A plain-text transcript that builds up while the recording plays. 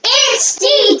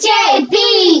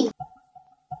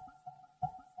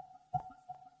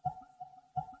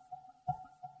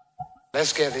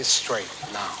let's get this straight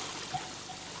now.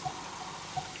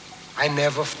 I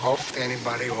never fucked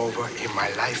anybody over in my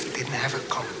life. Didn't have it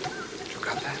coming. You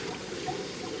got that?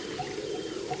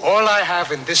 All I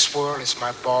have in this world is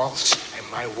my balls and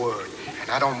my word. And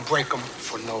I don't break them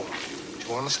for no one.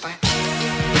 Do you understand?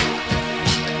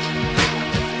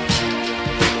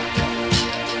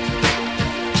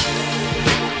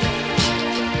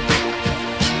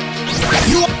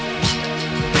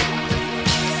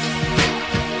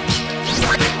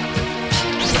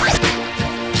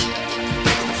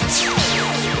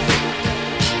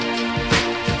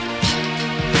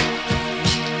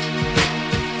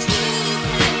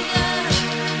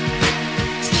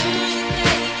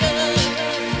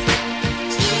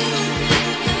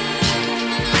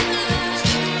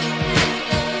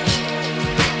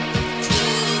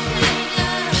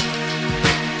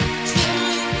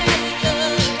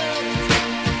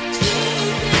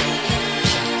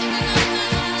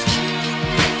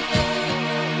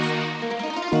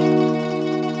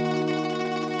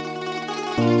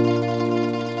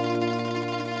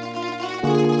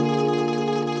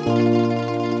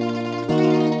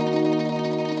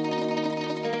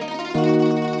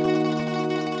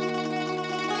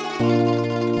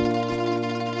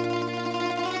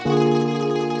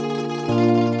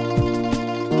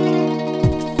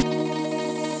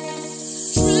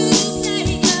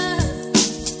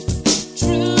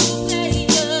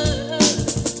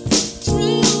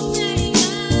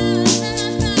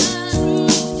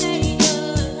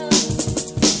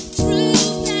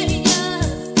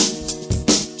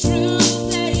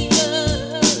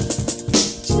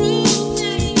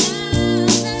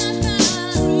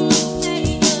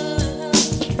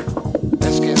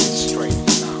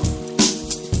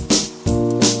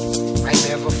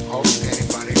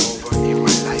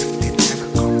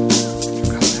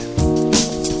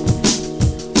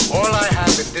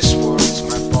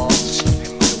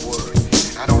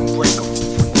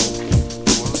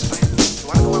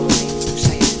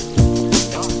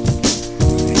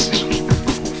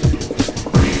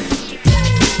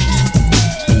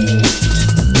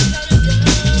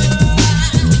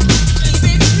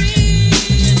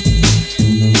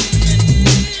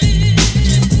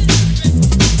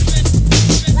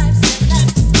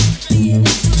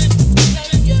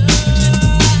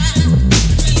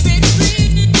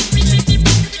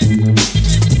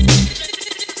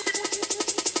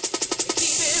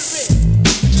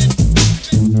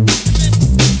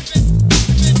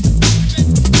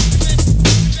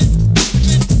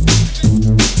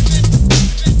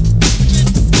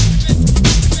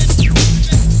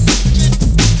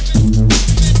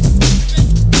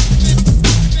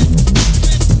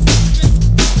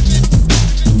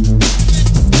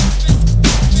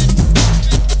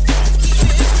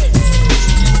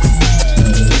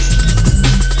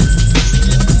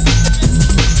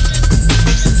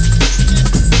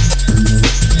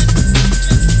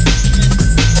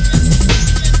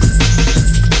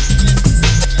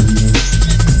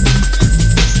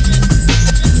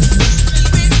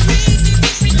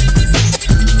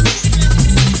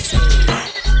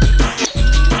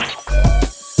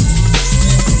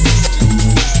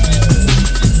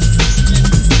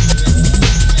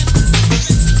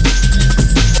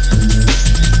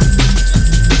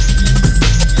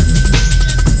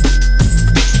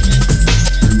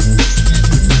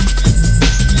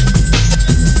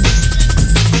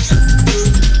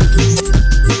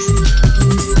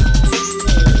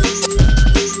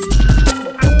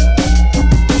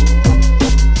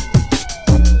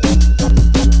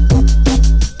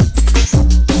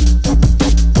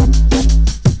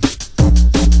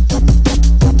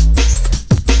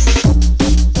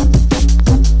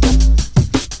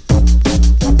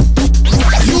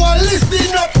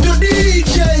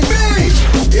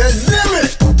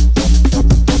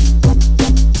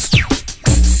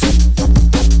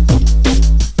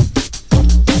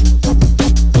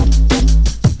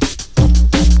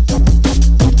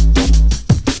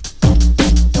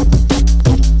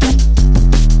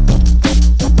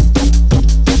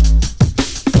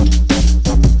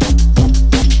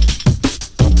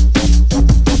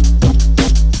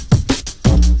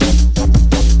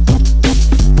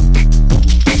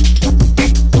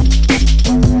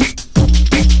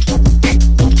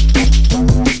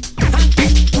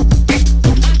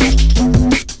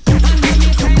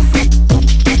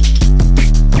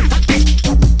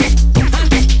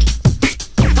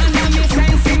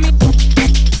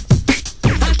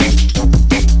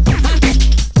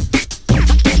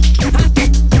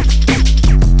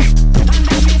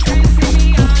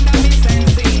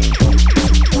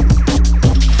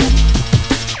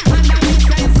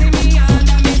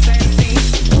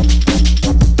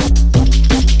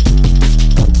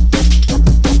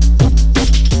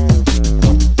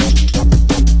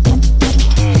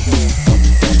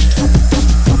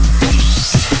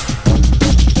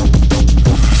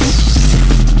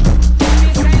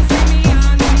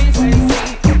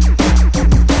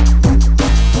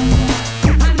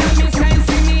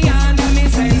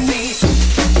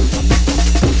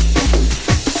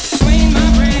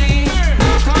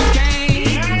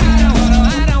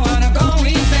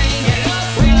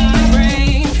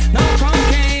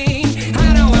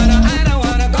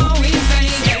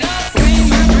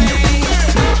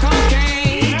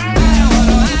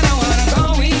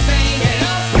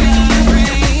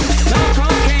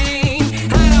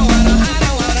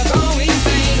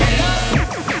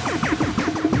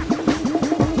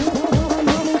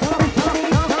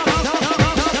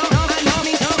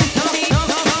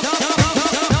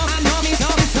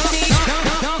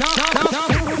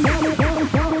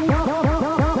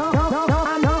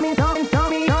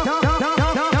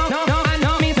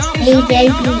 DJ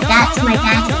B, that's my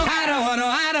daddy.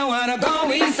 I don't wanna go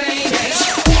insane.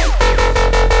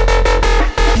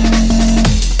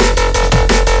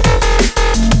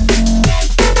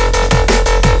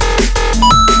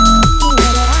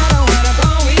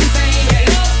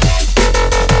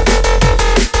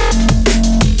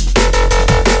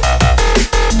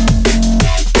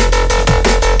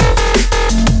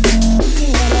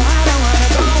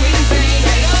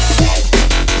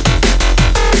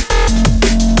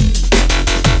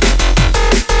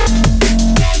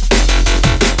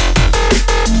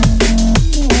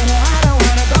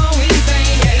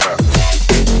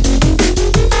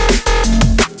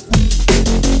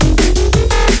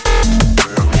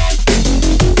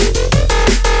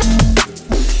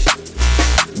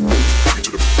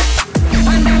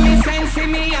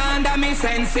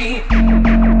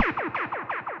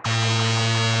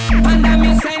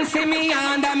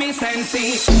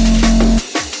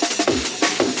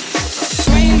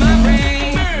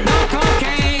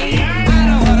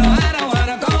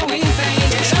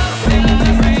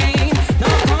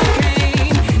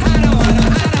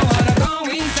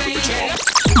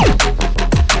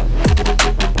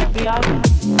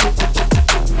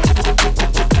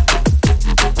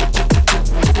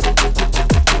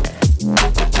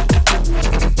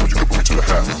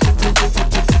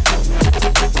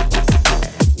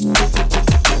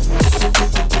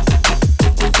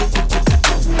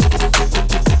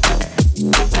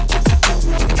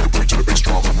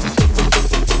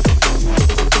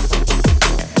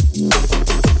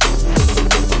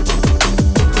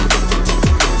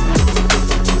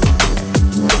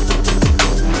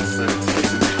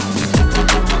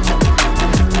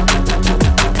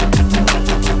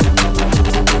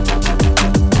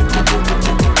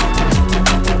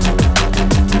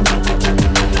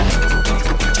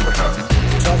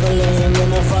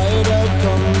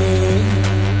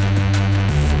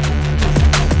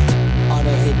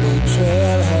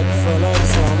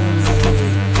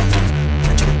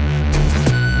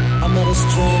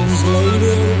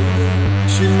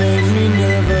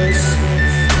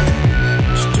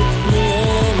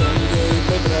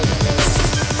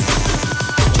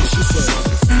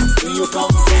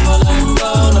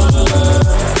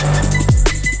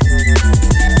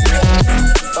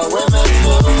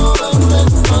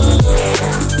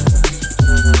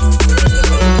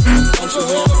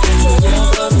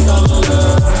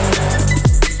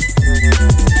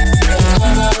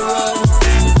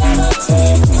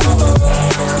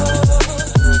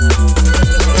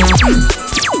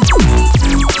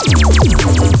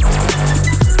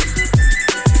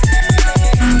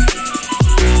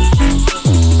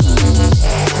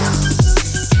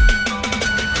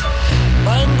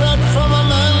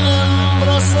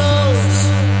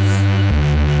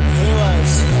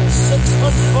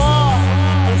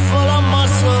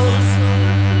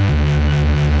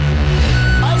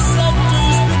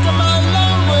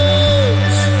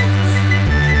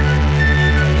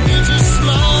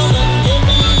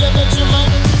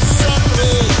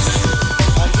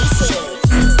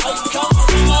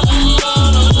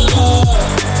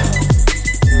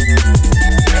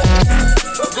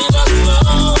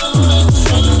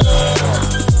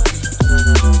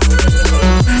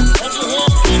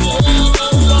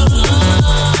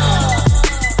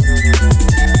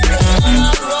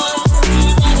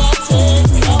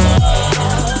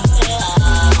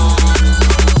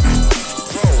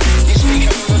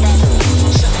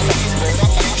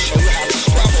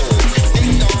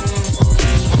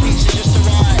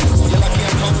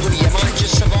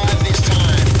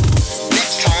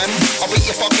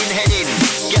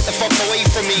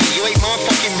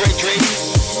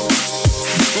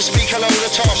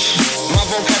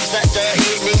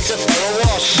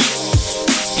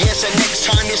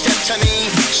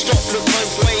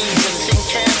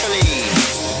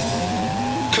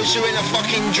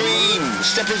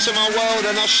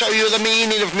 Show you the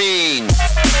meaning of mean.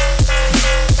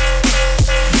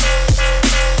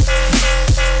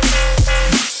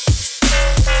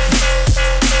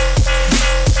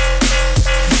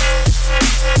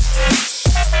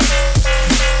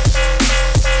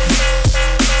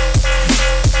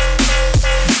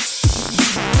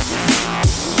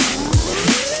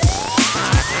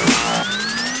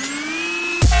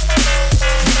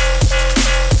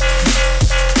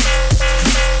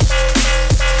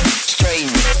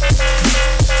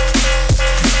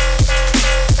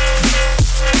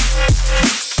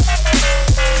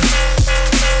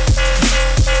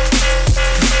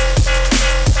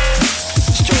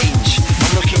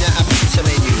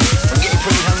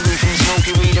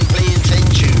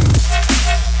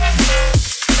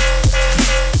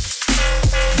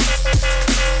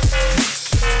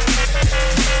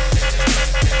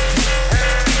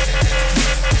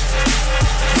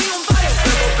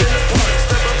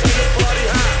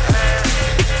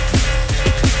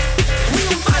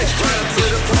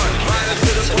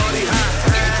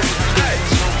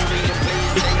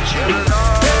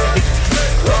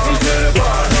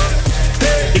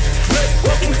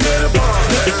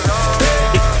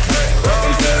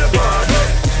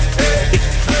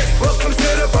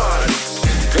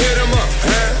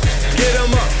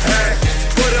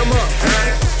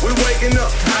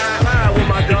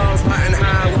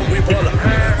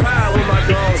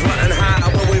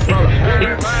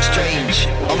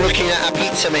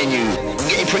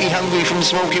 pretty hungry from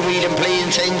smoking weed and playing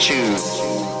Tenchu.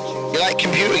 You like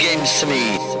computer games to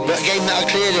me, but a game that I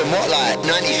cleared in, what, like,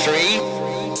 93?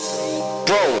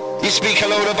 Bro, you speak a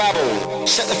load of babble.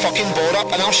 Set the fucking board up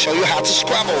and I'll show you how to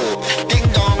Scrabble. Ding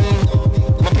dong,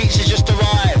 my pizza just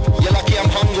arrived. You're lucky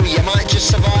I'm hungry, you might just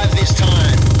survive this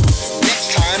time. Next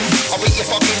time, I'll beat your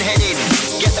fucking head in.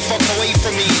 Get the fuck away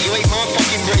from me, you ain't my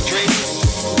fucking brethren.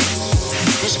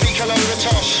 You speak a load of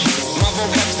tosh. My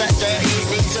vocab's that dirty, it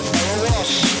needs a thorough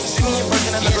wash. See me in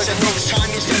person and yes, and next time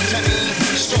you say to me,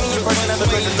 stop the person and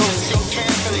think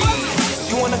carefully.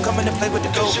 You wanna come in and play with the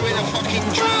ghost? You're in a fucking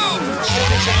dream. Step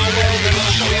into my world and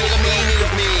I'll show you the meaning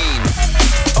of mean.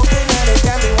 Okay, now they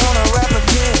got me wanna rap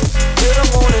again. Till the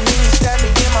morning, then you stab me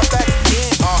in my back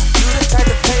again. You the type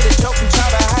to play the joke and try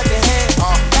to hide your hand.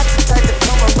 Not the type to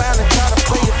come around and try to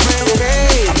play your friend.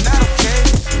 Okay, I'm not okay.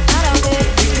 Not okay.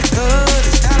 Think it's good,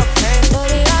 it's not okay.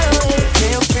 Dirty out of way.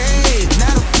 Okay,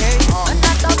 not okay. But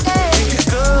that's okay. Think it's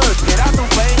good, get out the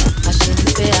way. I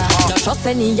shouldn't say don't trust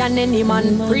any and any man.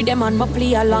 Free them and my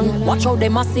play along. Watch how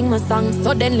them a sing my song.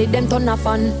 Suddenly them turn a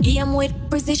fan. Aim with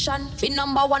precision. Fit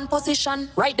number one position.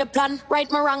 Write the plan, right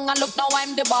my wrong. And look now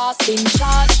I'm the boss in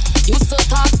charge. Used to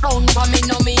talk down for me,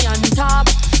 know me on top.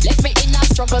 Left me in a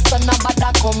struggle, so nobody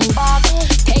come back.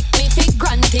 Take me for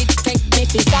granted, take me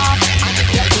for stop. And if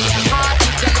you be a heart,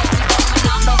 if you let me down, and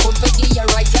I'm not good for you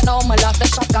right. You know my love the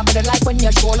shock, but I like when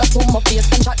you shoulder to my face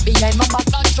and shot behind my back.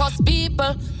 Don't trust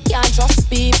people, can't trust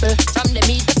people. From the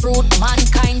meat the fruit,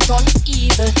 mankind turn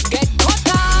evil. Get cut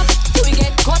off, we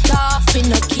get cut off. We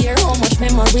no care how much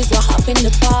memories you have in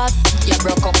the past. You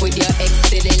broke up with your ex,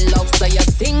 still in love, so you're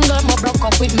single. I broke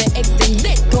up with my ex, in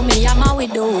dead to me, I'm a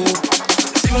widow.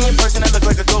 See me in person, I look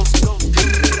like a ghost.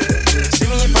 See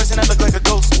me in person, I look like a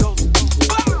ghost.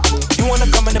 You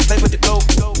wanna come in and play with the dope?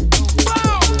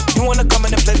 You wanna come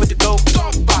in and play with the dope?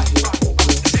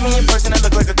 See me in person, I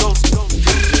look like a ghost.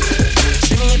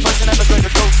 See me in person, I look like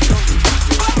a ghost.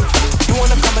 You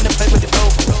wanna come in and play with the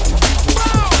dope?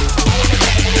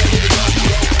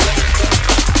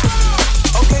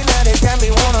 Okay, now they got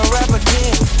me wanna rap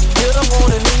again. Till the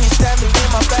morning, then you stab me in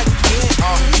my back again.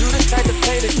 You the type to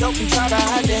play the joke and try to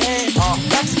hide your hand.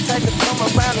 That's the type to come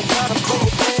around and try to play your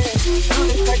plan. You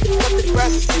the type to cut the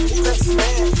grass and stick the best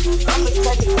man. I'm the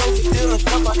type to close the deal and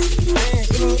come out the man.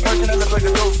 See me in person, I look like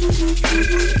a ghost.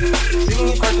 See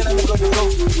me in person, I look like a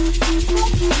ghost.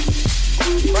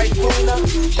 Right spoon up,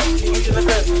 you do the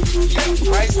best.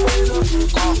 Right spoon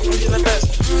up, you do the best.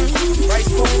 Right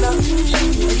spoon up,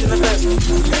 you do the best.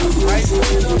 Right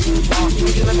spoon up, you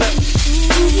do the best.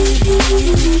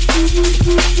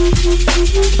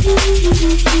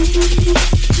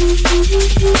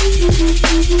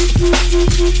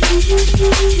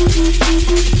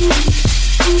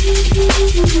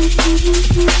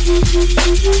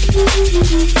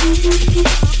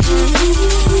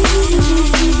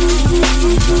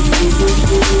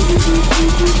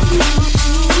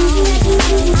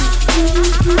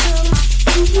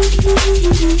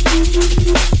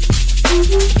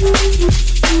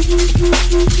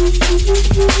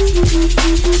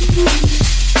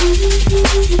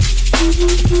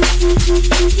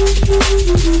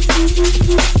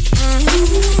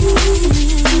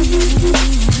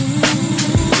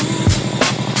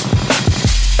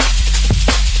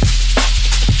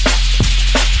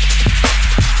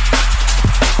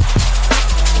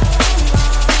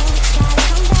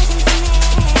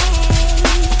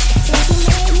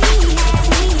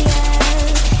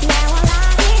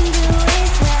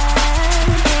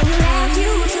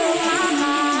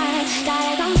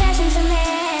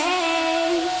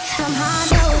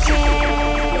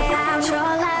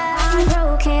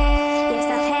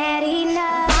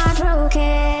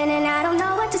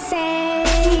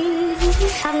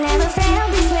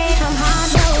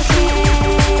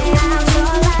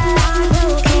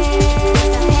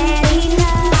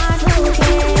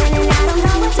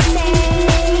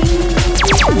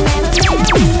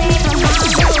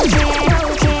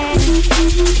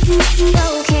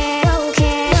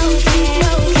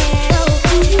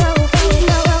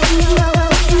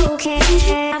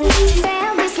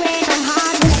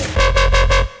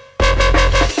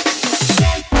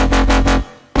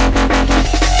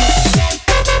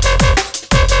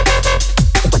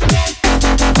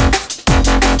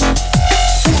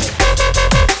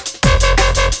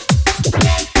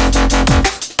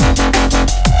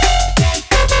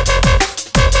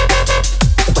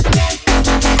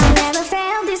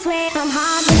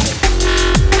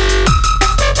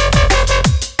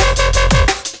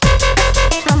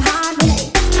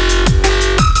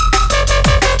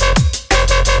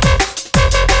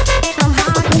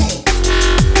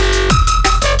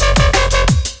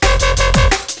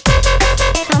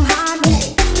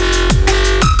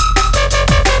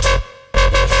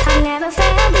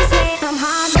 felt this way. I'm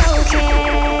heartbroken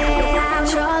without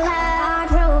your love.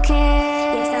 Heartbroken.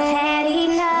 Yes, I've had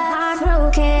enough.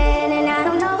 Heartbroken, and I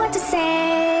don't know what to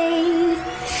say.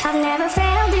 I've never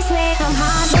felt this way. I'm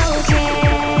heartbroken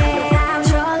without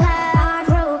your love.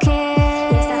 Heartbroken.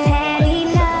 Yes, I've had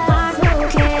enough.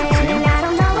 Heartbroken, and I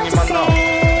don't know what to say.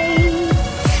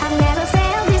 I've never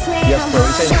felt this way. Yes, bro,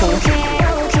 you saying cool?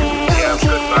 Yeah, I'm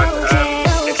good, man.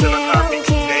 It's an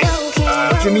meeting today.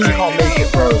 What do you mean you can't make it,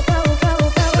 bro?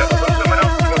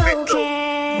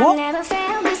 What?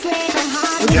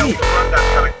 Yeah,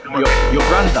 Your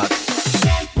granddad?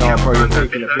 No, yeah, bro, you're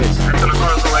taking a piss. It's gonna go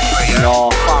anyway, yeah? No,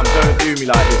 fam, don't do me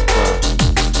like this, bro.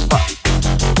 But,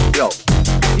 yo,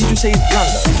 did you say his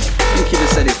granddad? I think he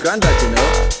just said his granddad, you know.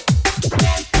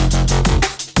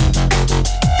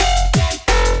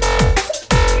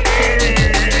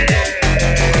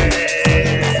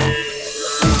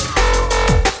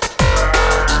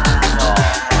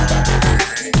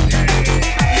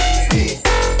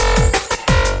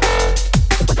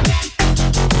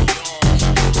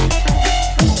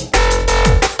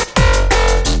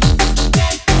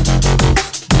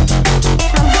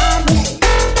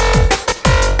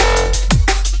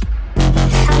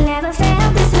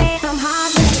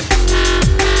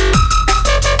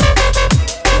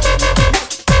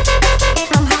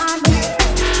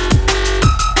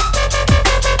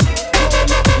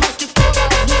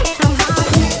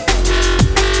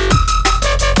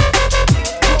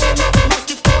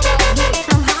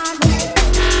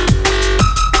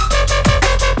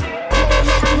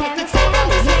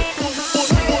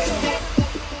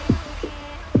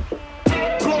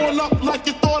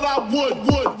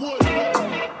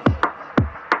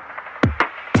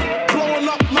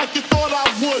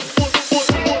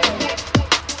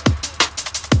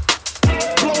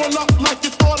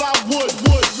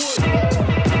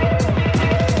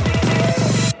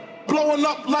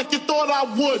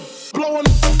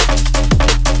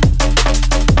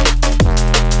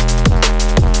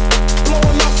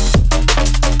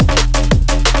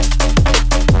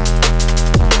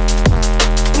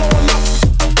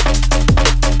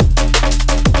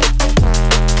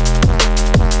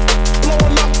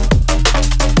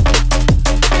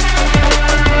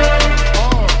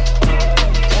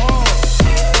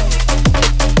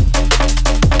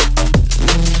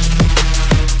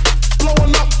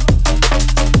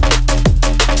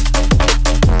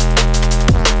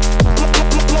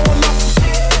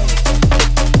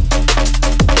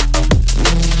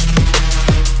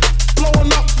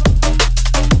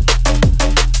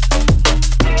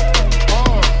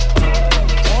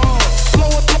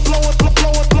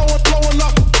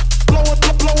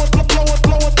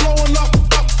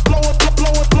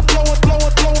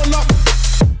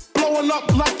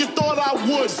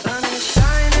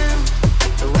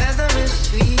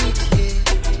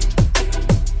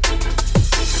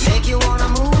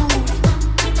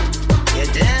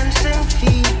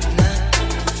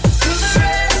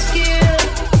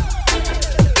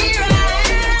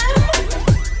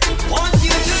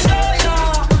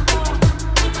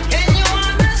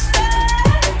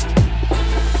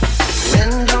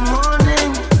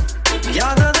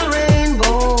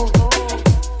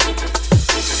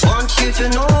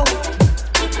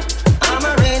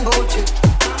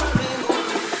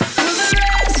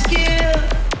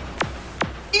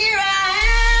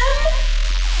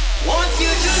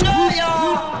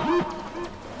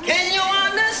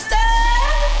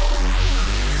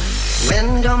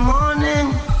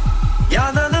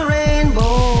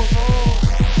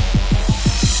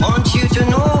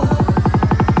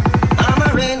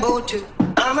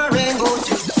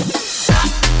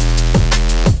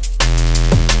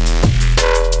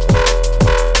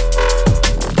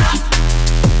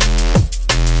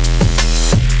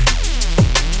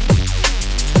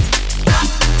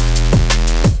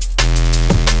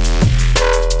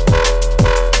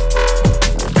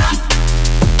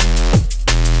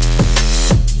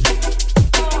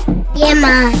 Yeah,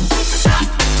 man.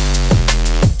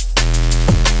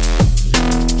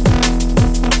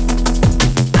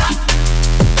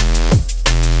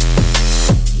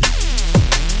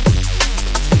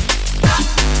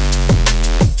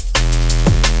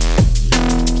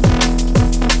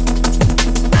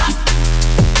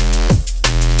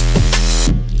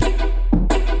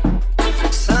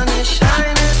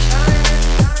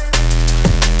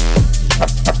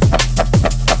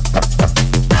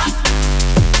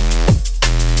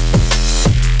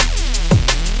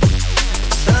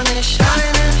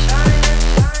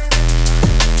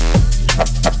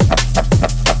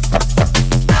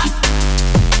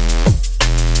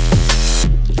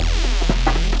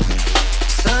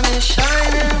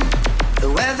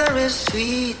 weather is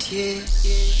sweet, yeah.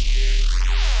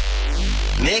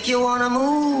 Make you wanna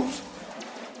move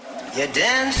your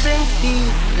dancing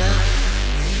feet now.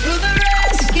 To the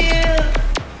rescue,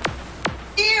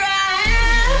 here I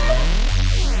am.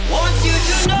 Want you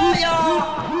to know y'all.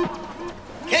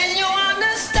 Can you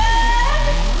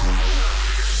understand?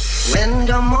 When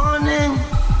the morning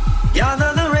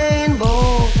gather the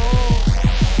rainbow.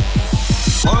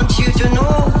 Want you to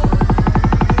know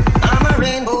I'm a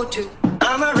rainbow too.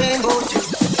 I'm a rainbow too.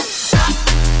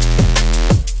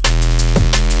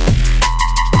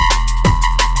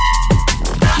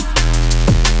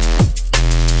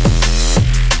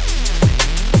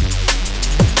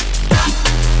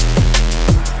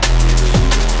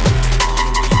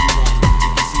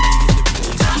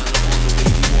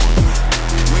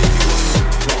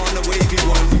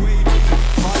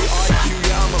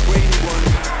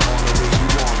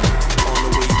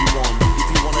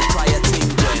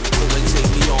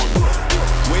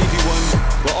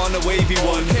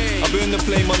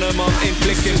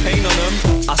 Inflicting pain on them.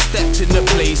 I stepped in the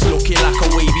place looking like a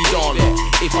wavy don.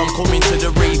 If I'm coming to the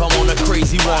rave, I'm on a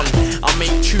crazy one. I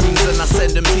make tunes and I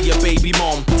send them to your baby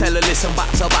mom. Tell her listen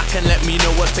back to back and let me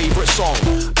know her favourite song.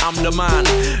 I'm the man,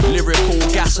 lyrical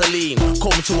gasoline.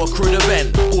 Come to a crud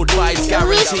event, good vibes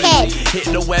guaranteed. Hit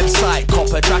the website,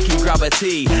 cop a track, you grab a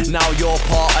tea. Now you're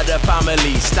part of the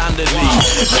family, standardly.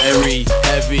 Very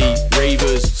heavy,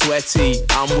 ravers, sweaty.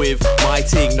 I'm with my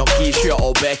ting, not Keisha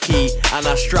or Becky. And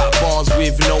I strap bars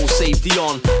with no safety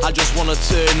on. I just wanna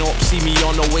turn up, see me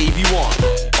on a wavy one.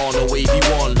 On a wavy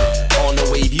one, on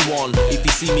a wavy one. If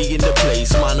you see me in the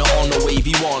place, man, on a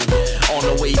wavy one. On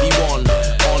a wavy one,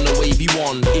 on a wavy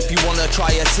one. If you wanna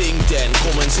try a thing, then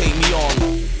come and take me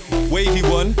on. Wavy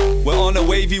one, we're on a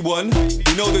wavy one.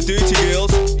 You know the dirty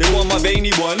girls, they want my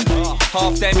veiny one.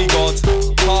 Half demigod,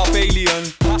 half alien.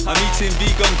 I'm eating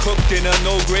vegan cooked dinner,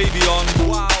 no gravy on.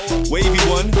 Wavy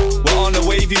one, we're on a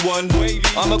wavy one.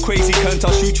 I'm a crazy cunt,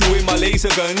 I'll shoot you with my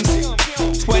laser guns.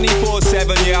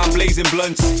 24/7, yeah, I'm blazing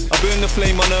blunts. I burn the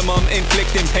flame on them, I'm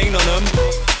inflicting pain on them.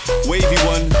 Wavy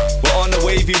one, we're on a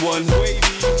wavy one.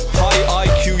 High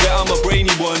IQ, yeah, I'm a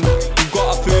brainy one. You've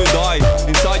got a third eye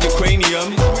inside your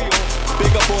cranium.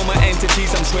 Big up all my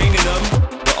entities, I'm training them.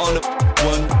 We're on a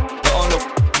one, we're on a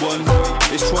one.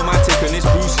 It's traumatic and it's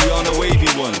Brucey on a wavy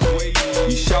one.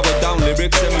 You shower down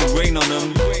lyrics and we rain on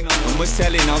them. And we're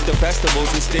selling out the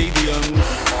festivals and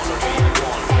stadiums.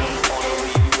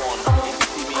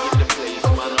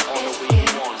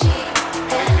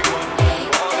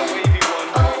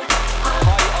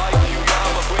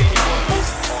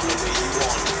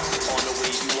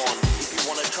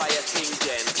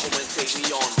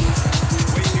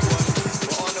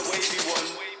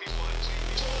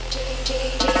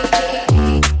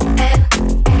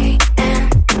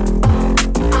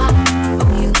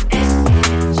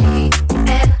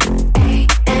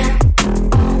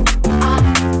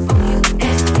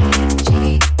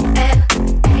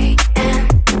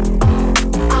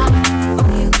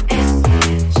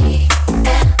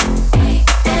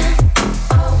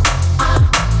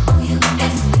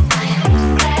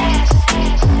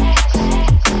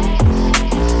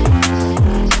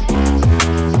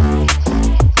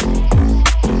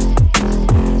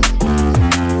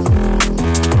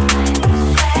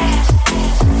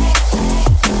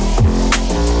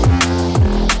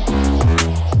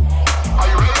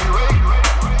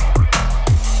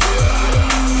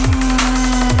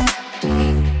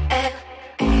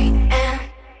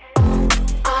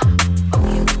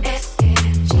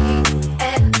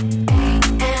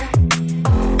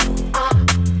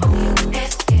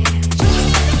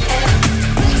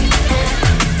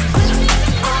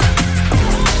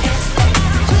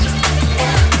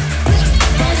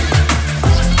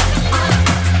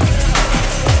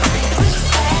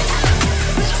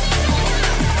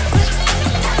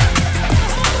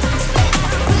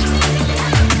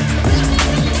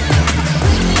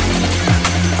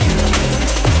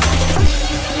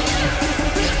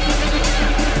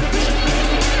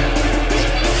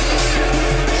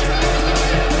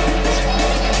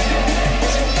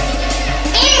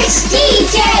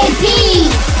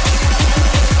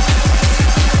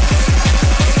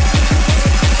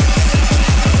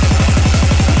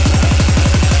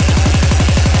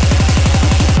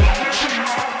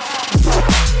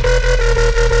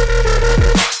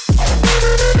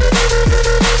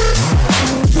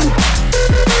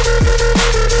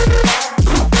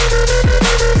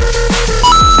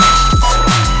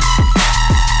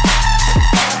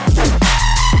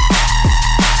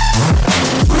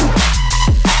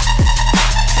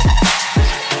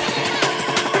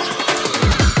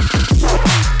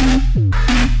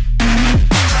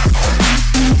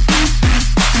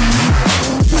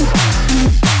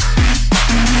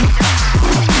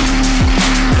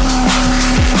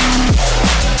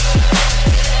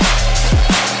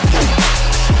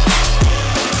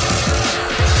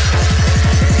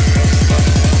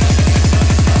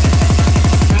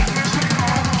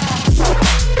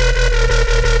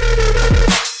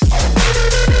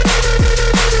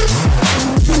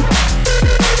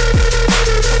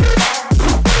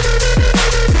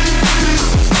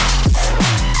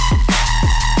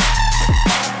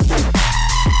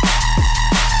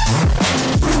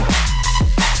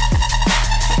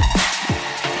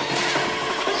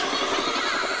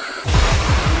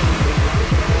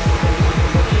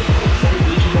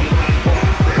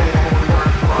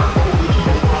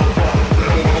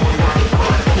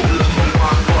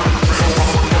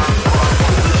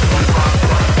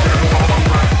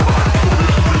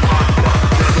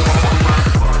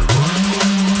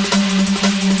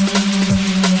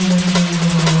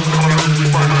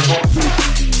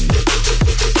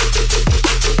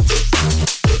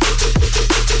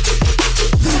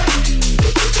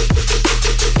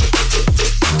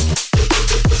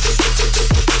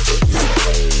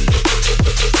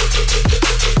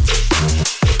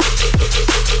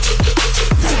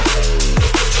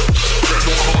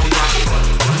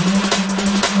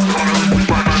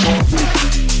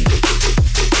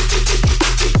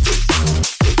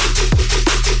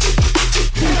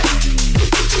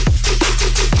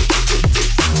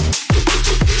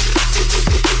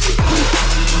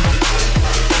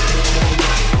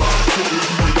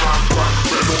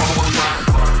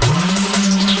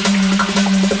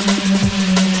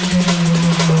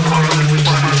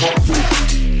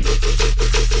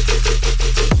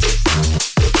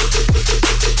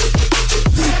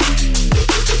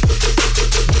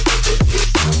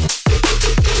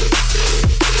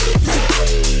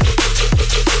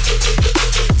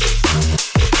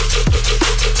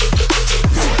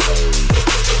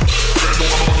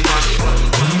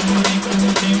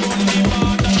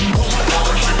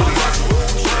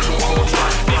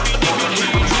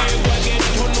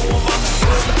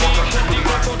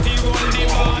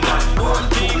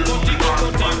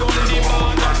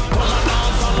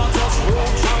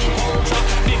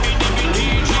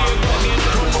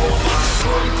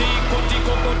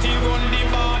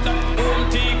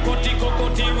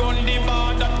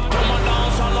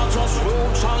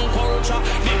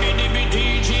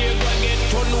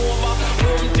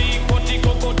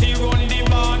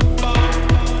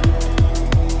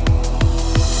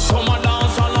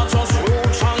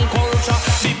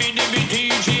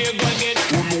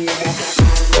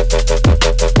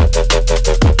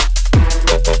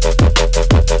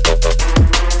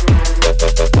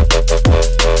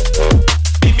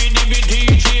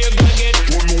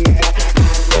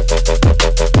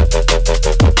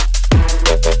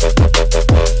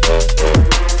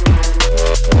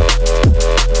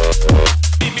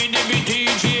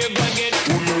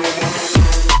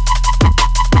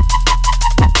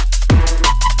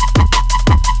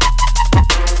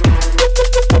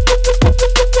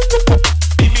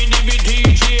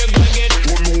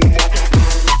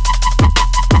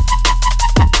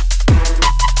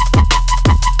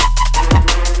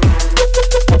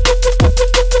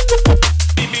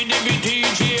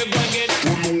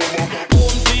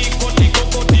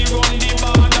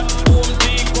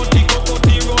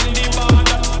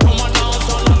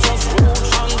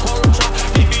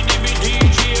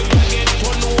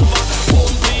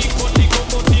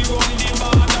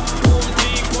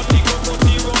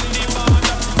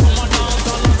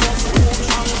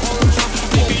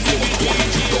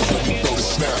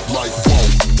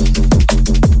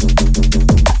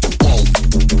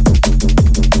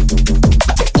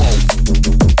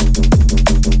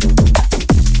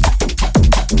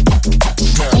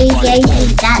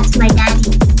 That's my daddy.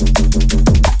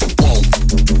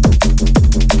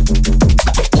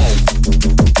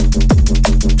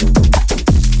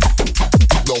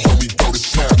 No homie,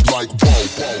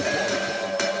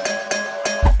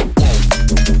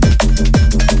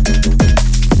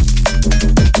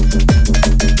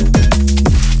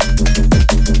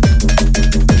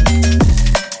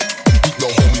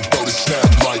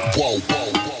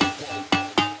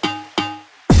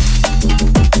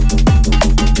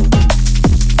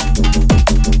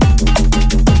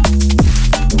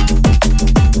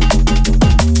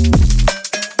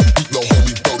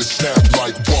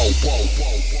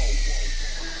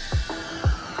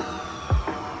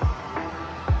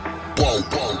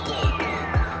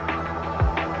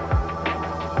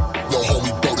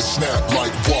 throw the snap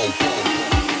like whoa.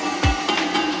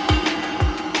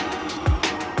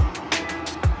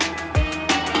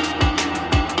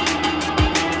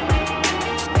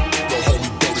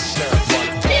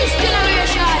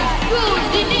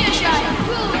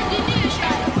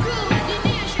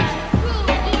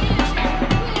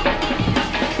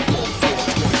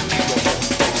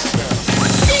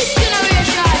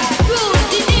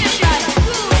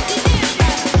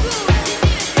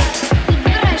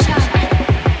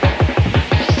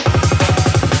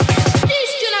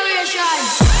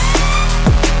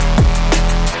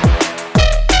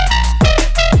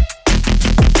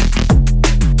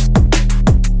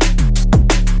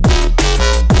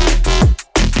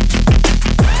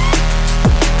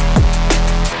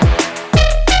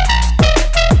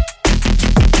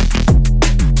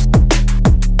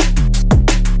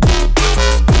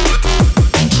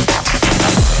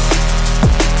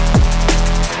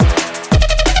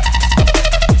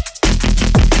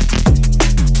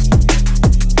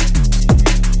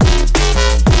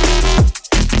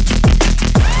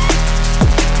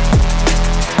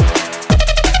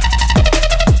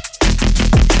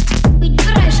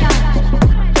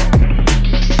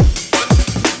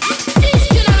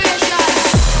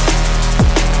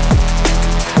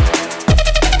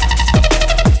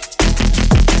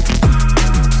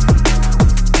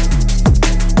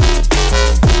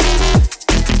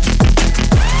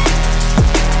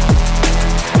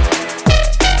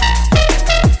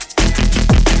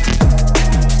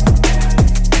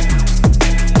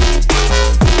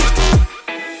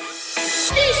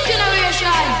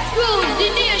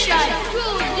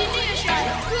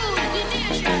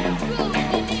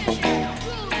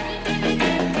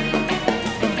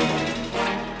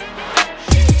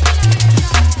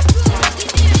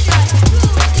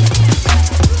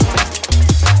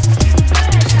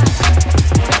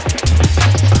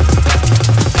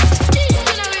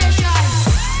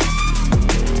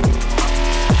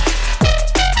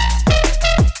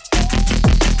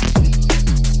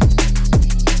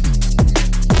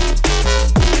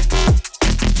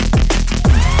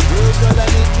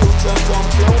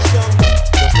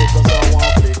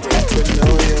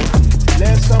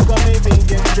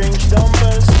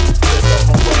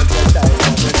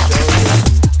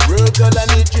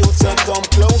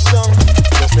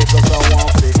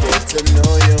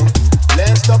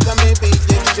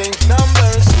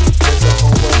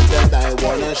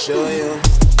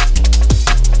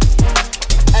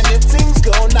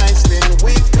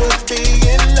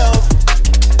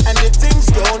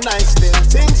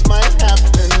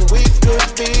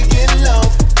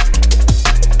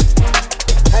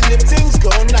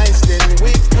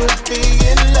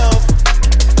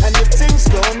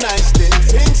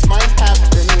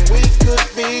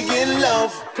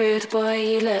 Rude boy,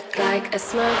 you look like a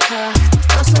smoker.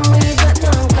 Got some weed but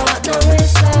don't got no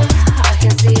mister. I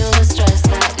can see all the stress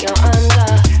that you're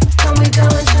under. Can we go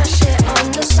and chat shit on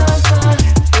the sofa?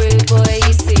 Rude boy,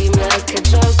 you seem like a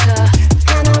joker.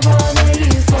 Can I bother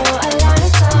you for a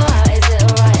lighter? Is it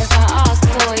alright if I ask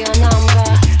for your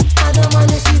number? I don't mind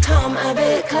if you come a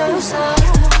bit closer.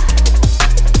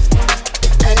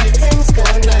 And if things go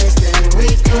nice, then we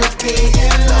could be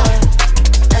in love.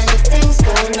 And if things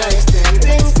go nice, then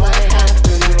things might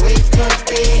happen. We could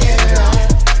be in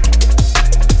love.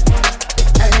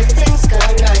 And if things go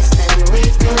nice, then we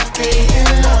could be in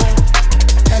love.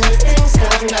 And if things go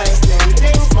nice, then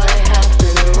things might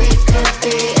happen. We could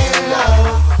be in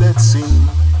love. Let's see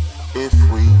if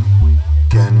we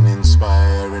can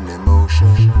inspire an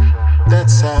emotion.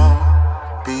 That's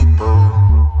how people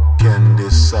can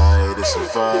decide to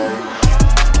survive.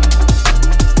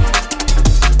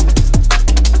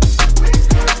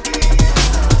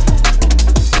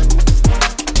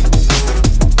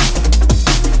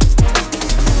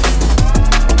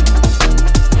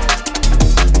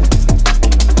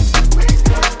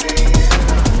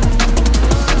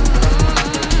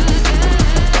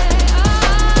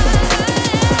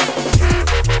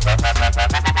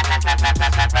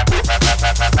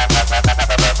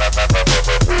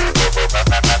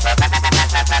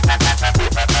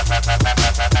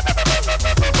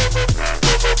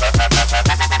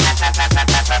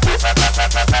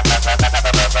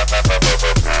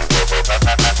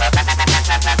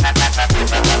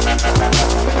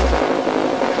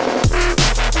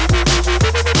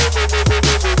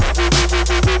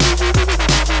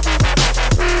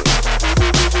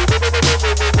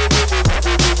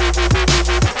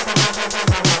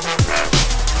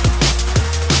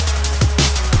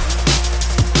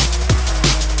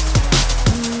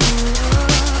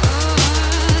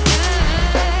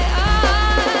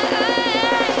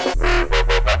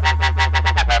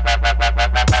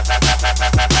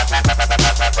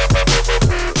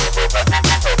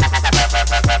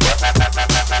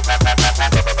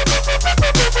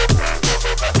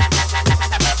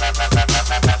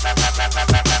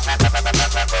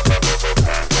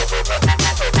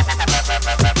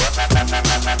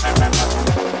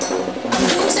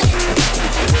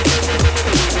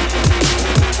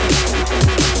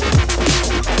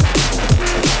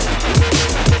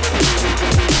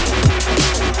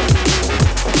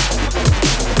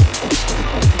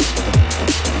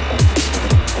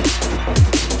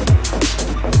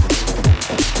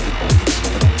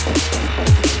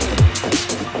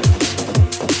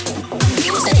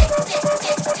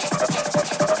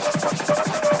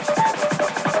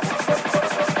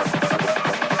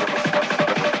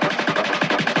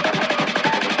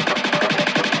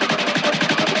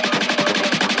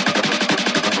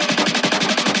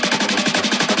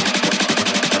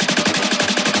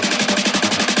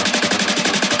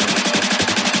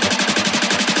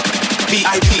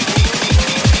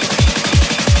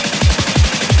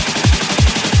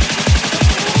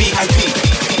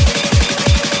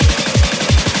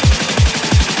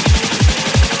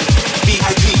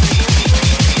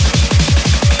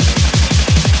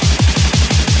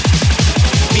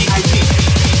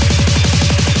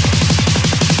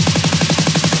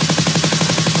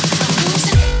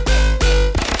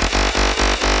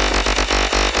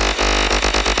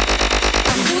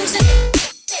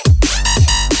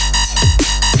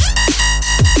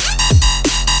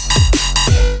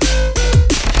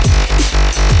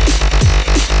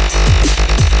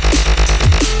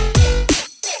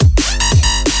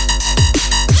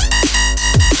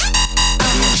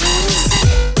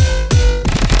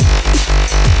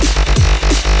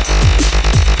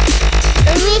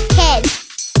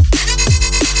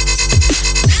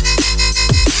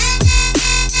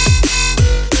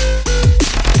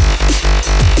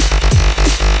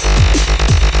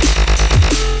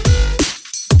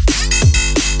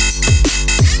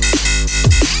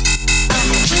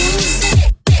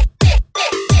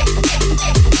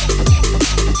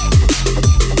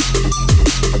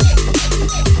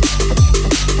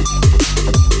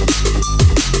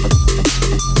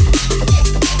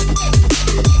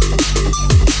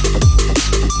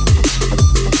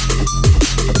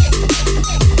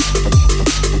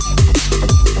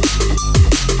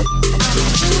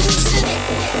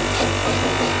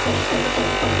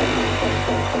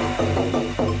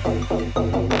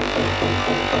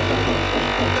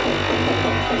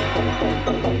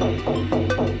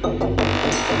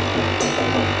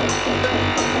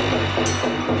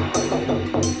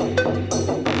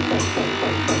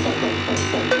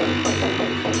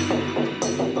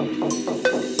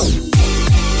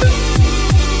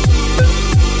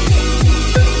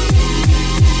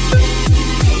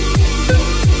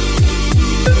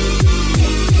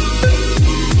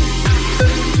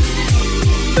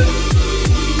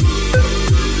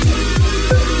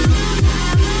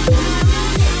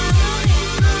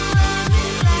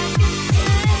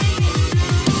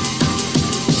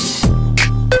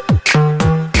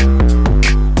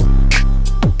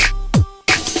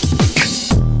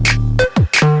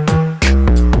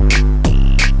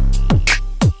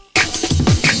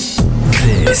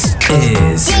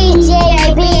 is DJ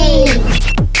AB.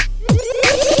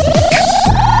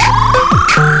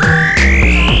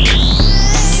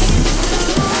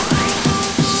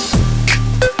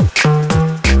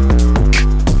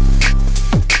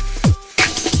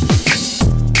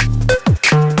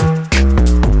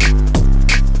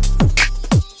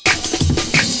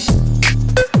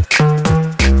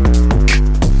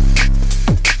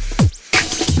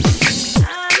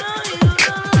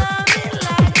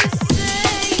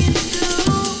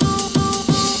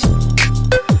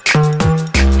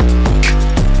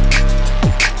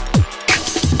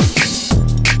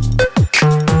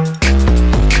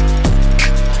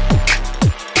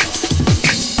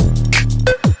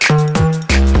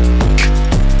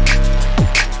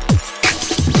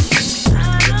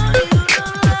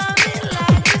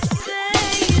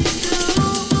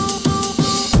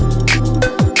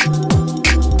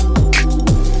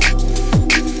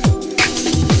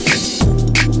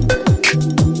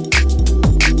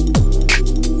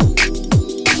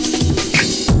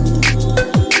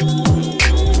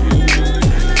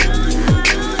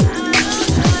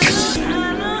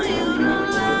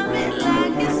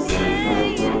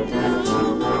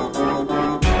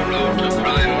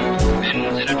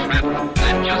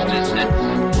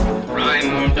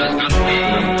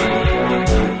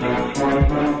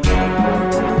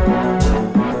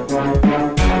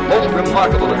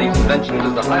 Remarkable of these inventions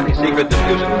is the highly secret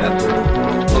diffusion method,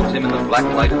 which cloaks him in the black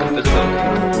light of invisibility.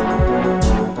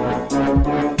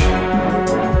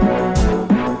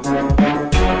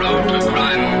 Road to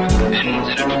crime ends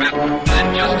in a trap that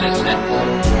justice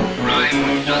sets. Crime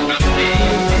does not pay.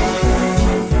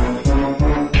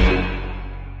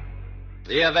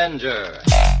 The Avenger.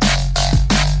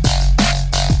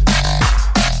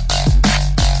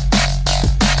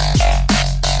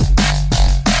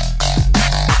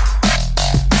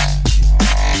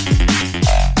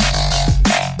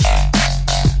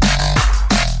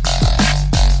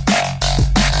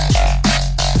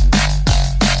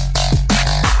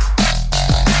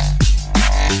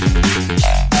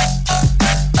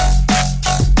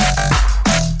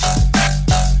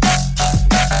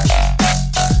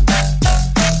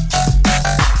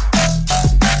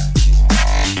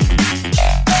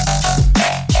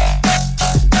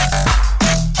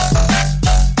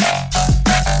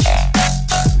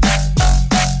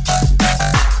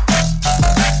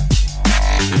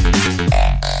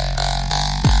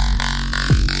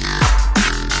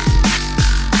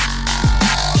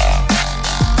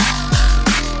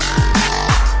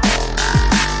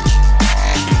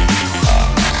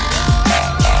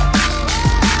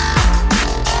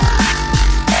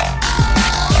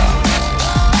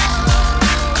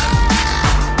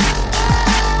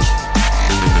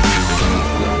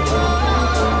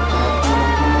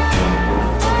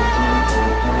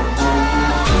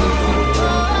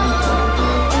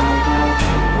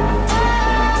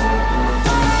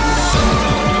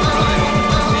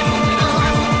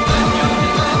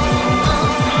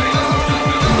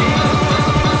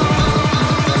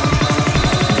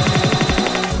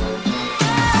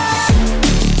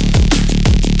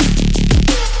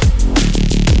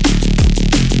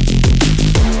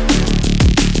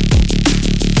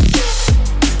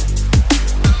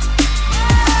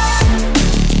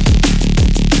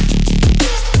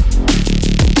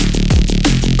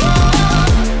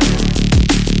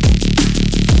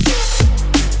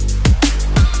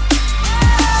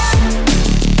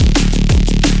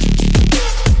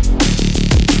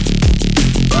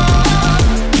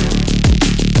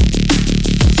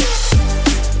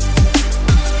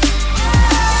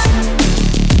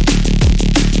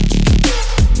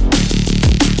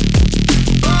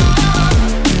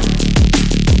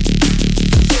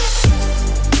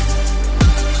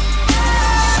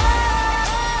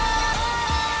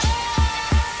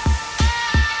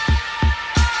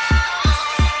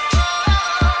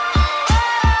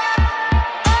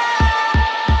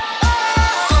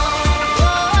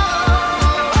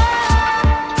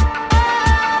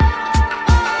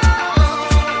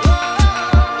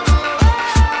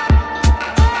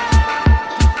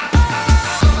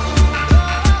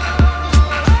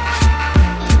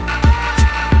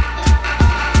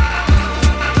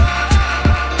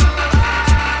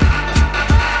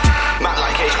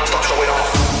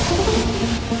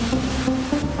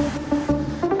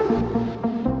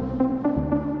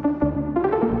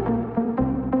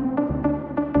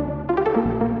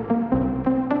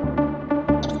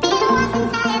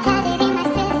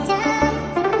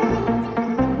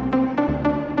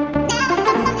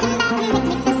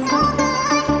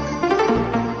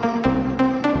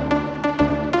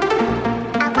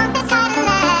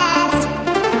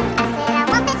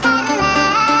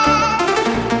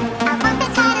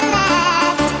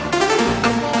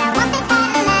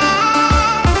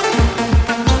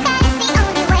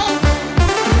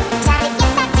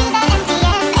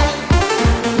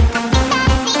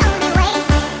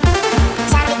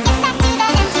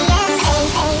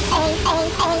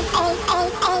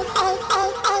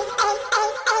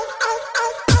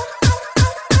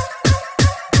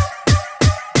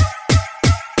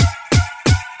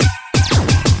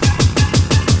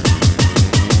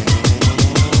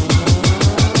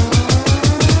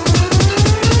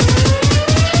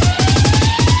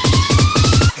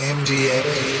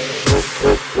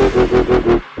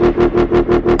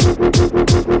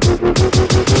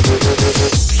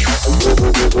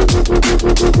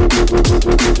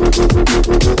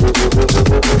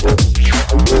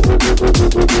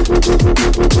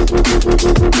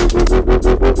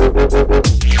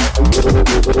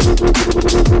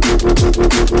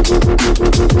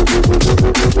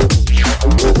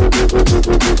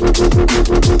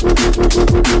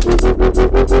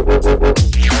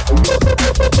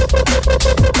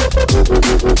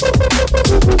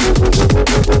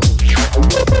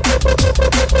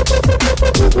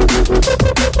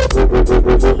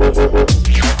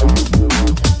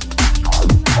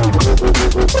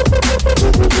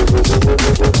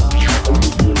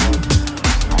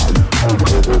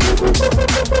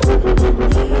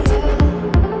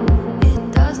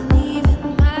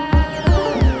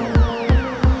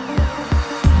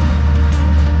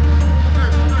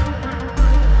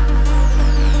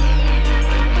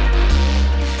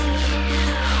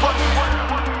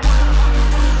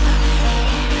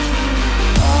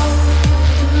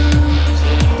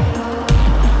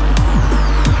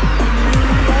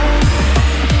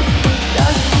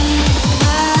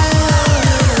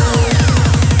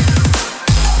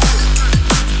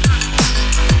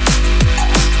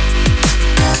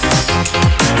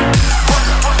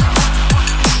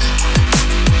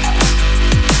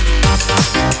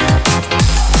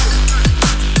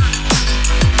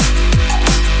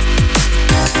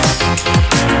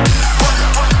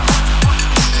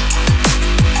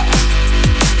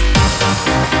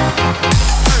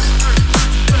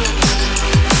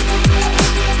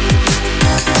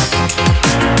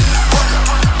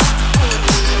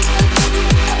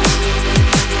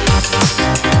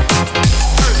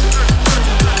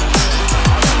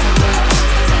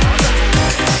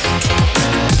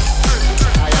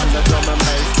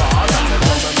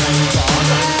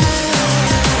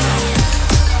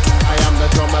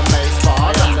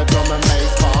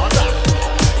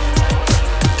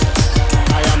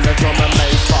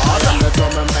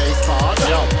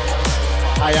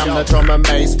 and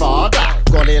bass father.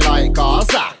 Golly like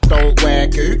Gaza. Don't wear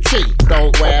Gucci,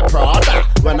 don't wear Prada.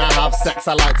 When I have sex,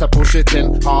 I like to push it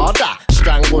in harder.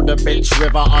 Strangle the bitch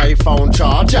with an iPhone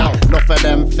charger. Enough of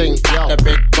them think that the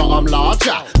big bottom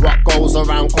larger. What goes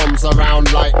around comes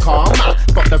around like karma.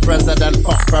 Fuck the president,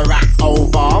 fuck Barack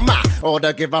Obama. All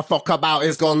they give a fuck about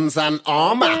is guns and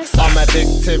armor. I'm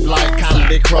addictive like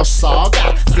Candy Crush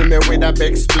Saga. See me with a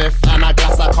big spliff and a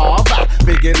glass of carver.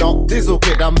 Bigging up Diesel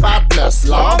Kid and Badness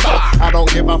Lava. I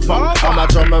don't give a fuck, I'm a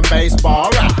drum and bass barer.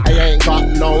 I ain't got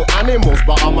no animals,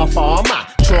 but I'm a farmer.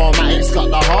 Traumatics got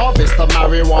the harvest of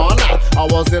marijuana. I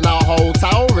was in a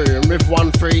hotel room with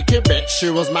one freaky bitch.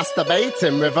 She was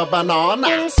masturbating with a banana.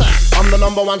 I'm the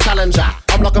 #1 challenger.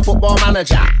 I'm like a football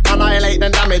manager. Annihilate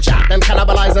and damage ya, then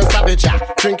cannibalize and savage ya.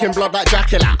 Drinking blood like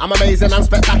Dracula. I'm amazing and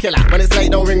spectacular. When it's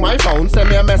late, don't ring my phone. Send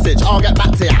me a message, I'll get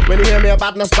back to ya. When you hear me a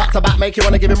badness back to back, make you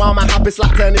wanna give him all my happy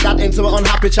slap. Turn your dad into an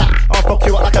unhappy chat. I'll fuck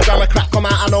you up like a gram of crack. Come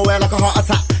out of nowhere like a heart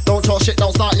attack. Don't talk shit,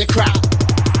 don't start your crap.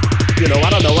 You know,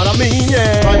 I don't know what I mean,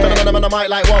 yeah. Right on the mic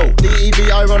like, whoa. DEV,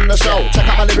 I run the show. Check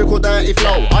out my lyrical dirty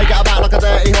flow. I get about like a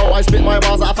dirty hoe. I spit my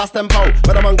bars at a fast tempo.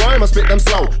 When I'm on grime, I spit them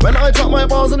slow. When I drop my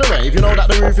bars in the rave, you know that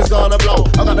the roof is gonna blow.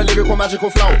 I got the lyrical magical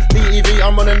flow. DEV,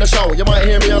 I'm running the show. You might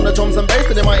hear me on the drums and bass,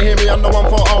 and you might hear me on the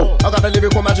 140. I got the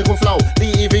lyrical magical flow.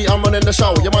 DEV, I'm running the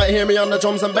show. You might hear me on the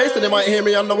drums and bass, and you might hear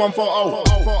me on the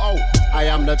 140. I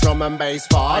am the drum and bass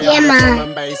father. Yeah, man. Drum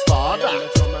and bass father.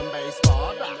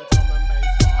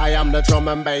 I am the drum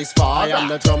and bass father. I am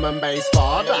the drum and bass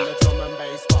father.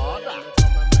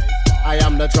 I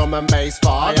am the drum and bass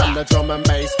father. I am the drum and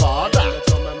bass father.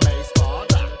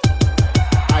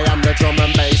 I am the drum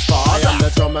and bass father. I am the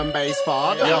drum and bass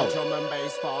father.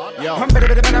 Yo. I'm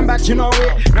better, I'm bad, you know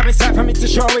it. Now it's time for me to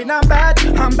show it. I'm bad,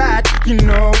 you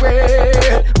know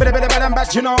it. Better, I'm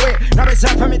bad, you know it. Now it's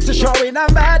time for me to show it.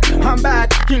 I'm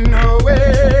bad, you know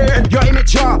it. You're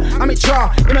immature, immature,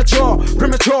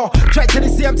 premature. Try to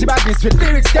see empty badness with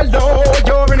lyrics galore.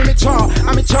 You're an immature,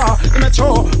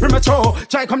 premature.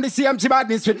 Try come to see empty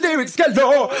badness with lyrics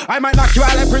galore. I might knock you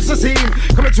out like Princess Eve.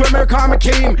 Coming to America, I'm a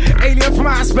king. Alien from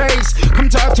outer space. Come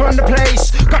to Earth to run the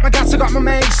place. Got my gas, I got my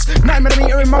mace.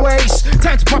 9mm in my waist.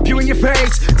 Time to pop you in your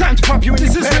face. Time to pop you in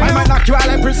your face. I might knock you out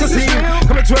like Princess Eve.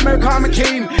 Coming to America, I'm a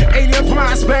king. Alien from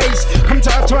outer space. Come to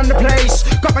Earth to run the place.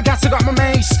 Got my gas, I got my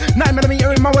mace.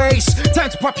 9mm in my waist. Time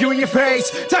to pop you in your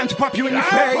face. Time to pop you in your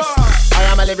face. I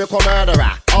am a lyrical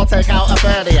murderer. I'll take out a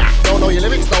third of ya. Don't know your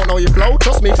lyrics, don't know your flow.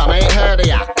 Trust me, fam, I ain't heard of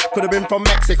ya. Could have been from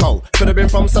Mexico, could have been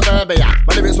from suburbia.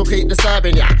 My lyrics will keep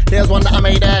disturbing ya. Here's one that I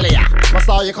made earlier. My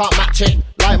style, you can't match it.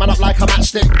 Light man up like a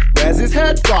matchstick. Where's his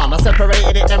head gone? I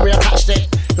separated it, then reattached it.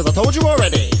 Cause I told you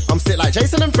already, I'm sick like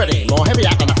Jason and Freddy. More heavy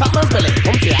act than a fat man's belly.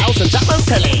 Come to your house and Jackman's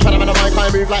telly. When I'm on the mic, I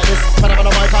move like this. When I'm on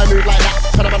the mic, I move like that.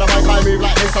 When I'm on the mic, I move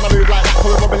like this. And I move like that.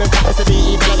 Pull a bubbling back, it's a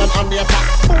DE element on the attack.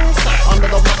 Under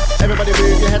the back, everybody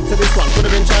move your head to this one. Could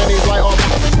have been Chinese, white or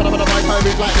black. When I'm on the mic, I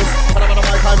move like this. When I'm on the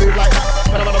mic, I move like that.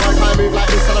 When I'm on the mic, I move like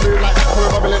this. And I move like that. Pull a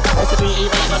bubbling back, it's a DE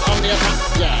element on the attack.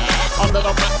 Yeah, under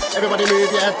the back, everybody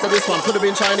move your head to this one. Could have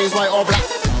been Chinese, white or black.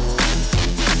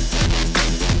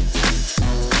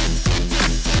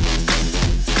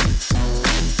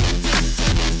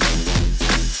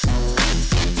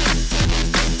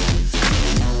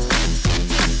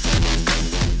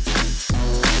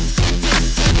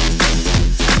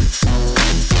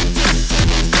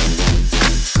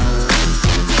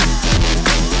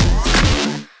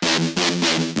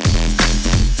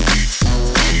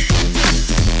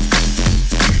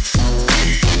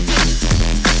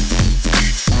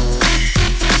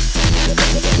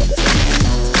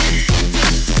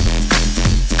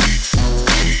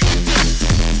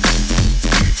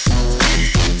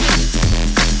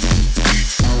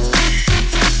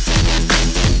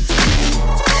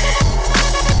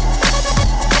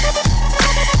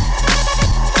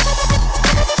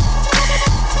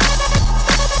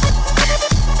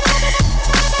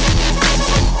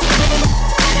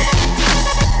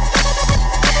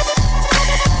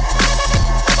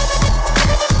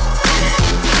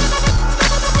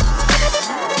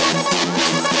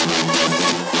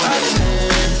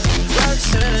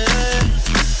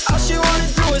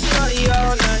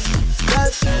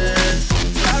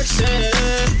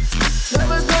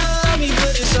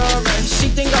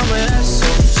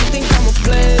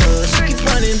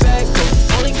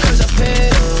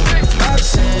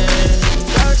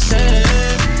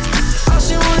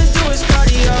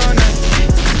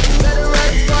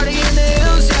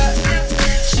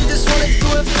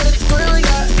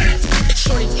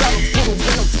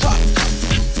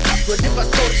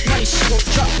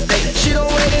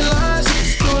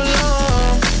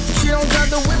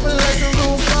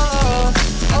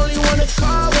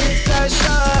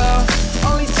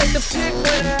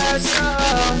 what's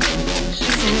up. She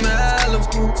from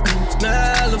Malibu,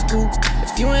 Malibu.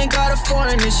 If you ain't got a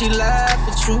foreign, then she laugh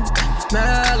at you.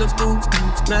 Malibu,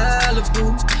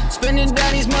 Malibu. Spending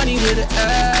daddy's money with an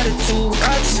attitude.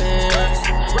 Roxanne,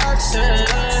 Roxanne.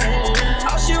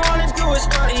 All she wanna do is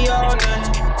party all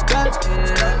night.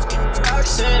 Goddamn,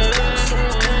 Roxanne.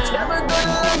 Never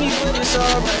gonna let me, but it's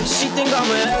alright. She think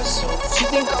I'm an asshole. She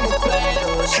think I'm a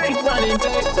player. She keep running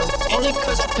back though, only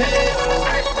cause I pay her.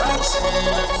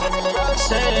 Roxanne,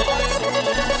 Roxanne.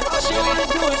 All she wanna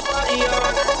do is party all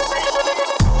night.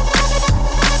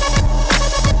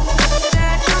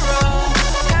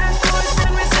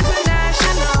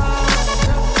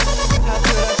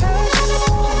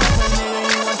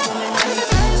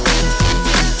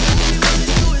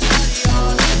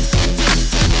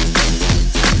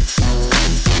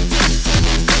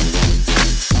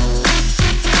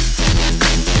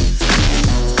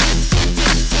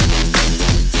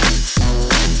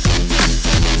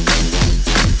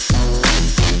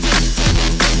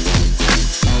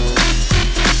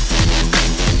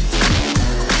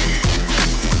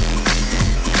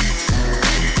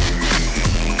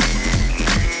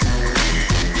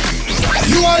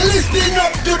 Listening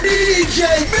up to DJ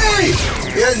B.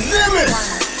 You see me? 1,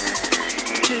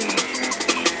 2,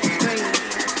 3,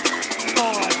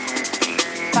 4,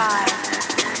 5,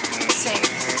 6,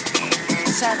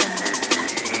 7,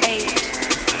 8.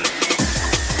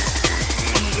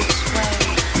 And you sway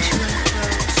to and fro,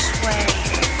 sway.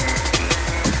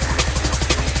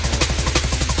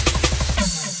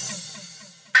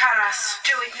 Karas,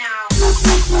 do it now.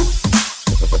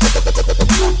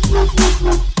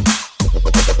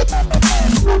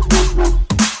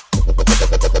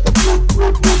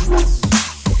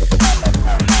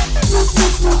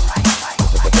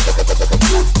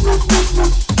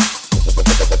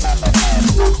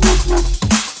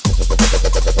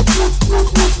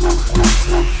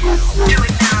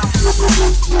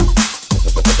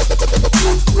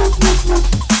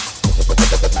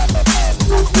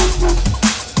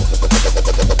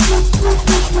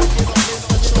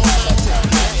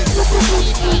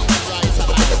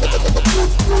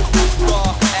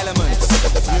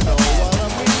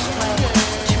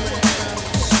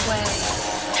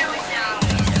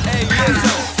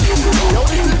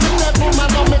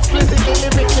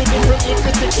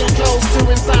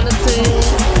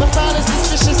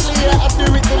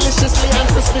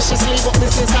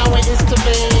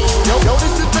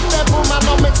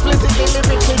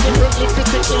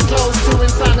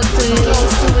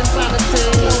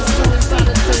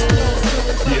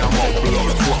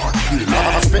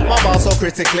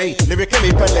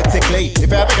 Lyrically, politically.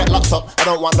 If I ever get locked up, I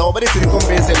don't want nobody to come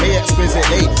visit me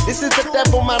explicitly. This is the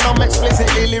devil, man, I'm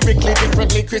explicitly, lyrically,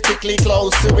 differently, critically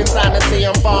close to insanity.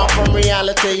 I'm far from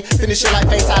reality. Finish it like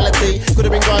fatality. Could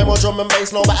have been grime or drum and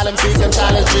bass, no, but LMC can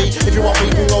challenge G. If you want, we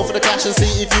can go for the clash and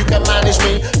see if you can manage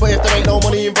me. But if there ain't no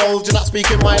money involved, you're not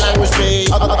speaking my language, B.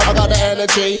 I got the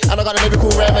energy, and I got the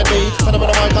lyrical remedy. When I'm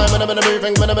in my time, when I'm in a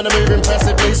moving, when I'm in a move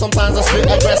impressively. Sometimes I spit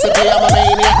aggressively, I'm a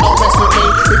maniac, don't mess with me.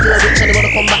 If you're a bitch and you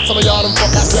wanna come back to my yard and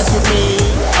fuck, that's blessed with me.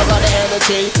 I got the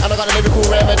energy, and I got the lyrical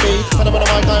remedy. When I'm in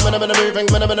my time, when I'm in a moving,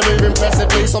 when I'm in a move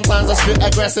impressively. Sometimes I spit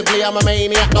aggressively, I'm a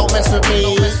maniac, don't mess with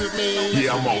me.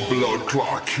 Yeah, I'm a blood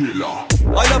clot killer.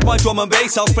 I love my drum and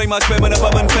bass, I'll spray my sperm in a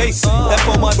bum and face. Then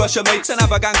for my Russian mates and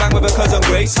have a gangbang with a cousin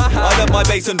Grace. I love my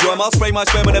bass and drum, I'll spray my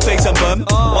sperm in her face and bum.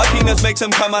 My penis makes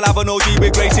them come, I'll have an OG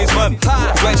with Grace's mum.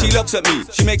 When she looks at me,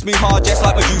 she makes me hard just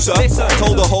like Medusa. I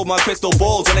told her hold my crystal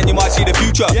balls and then you might see the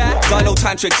future. Cause I know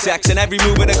tantric sex and every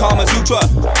move in the Kama Sutra.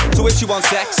 So if she wants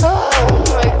sex, oh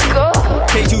my god.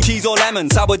 K2 cheese or lemon,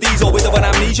 sour diesel with an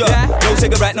amnesia. No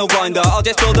cigarette, no grinder, I'll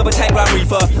just build up a 10-gram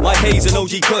reefer. My haze and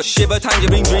OG kush, shiver,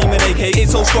 tangerine, dreaming AK.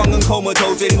 It's so strong and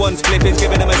comatose in one spliff, it's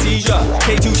giving him a seizure.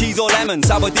 K2 cheese or lemon,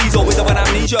 sour diesel with an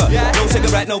amnesia. No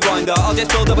cigarette, no grinder, I'll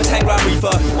just build up a 10-gram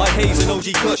reefer. My haze and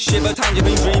OG kush, shiver,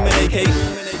 tangerine, dreaming AK.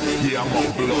 Yeah, I'm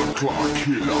a blood clot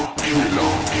killer,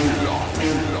 killer, killer,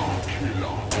 killer.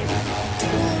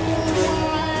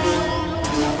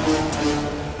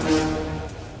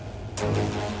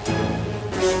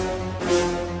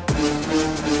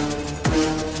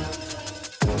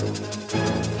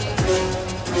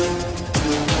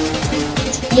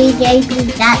 DJ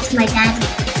B, that's my daddy.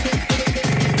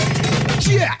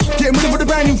 Yeah, getting rid of the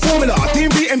brand new formula.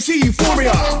 DMV MC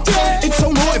Euphoria. It's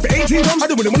so hot, if it 18 comes, I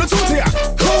don't really wanna talk to ya.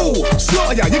 Cool,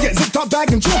 slaughter ya, you get zipped up,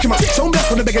 bagged and chalk him up. So I'm blessed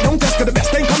with the bigger, don't test, cause the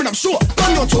best ain't coming up short.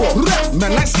 Run your tour,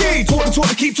 man like ski, talk the talk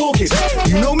to keep talking.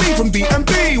 You know me from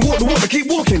DMB, walk the important, keep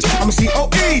walking. I'm a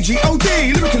COE, G-O-D,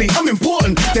 lyrically, I'm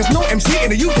important. There's no MC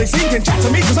in the UK scene can chat to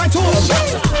me cause I taught them.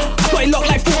 I got it locked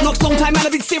like Fort Knox, long time man,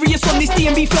 I've been serious on this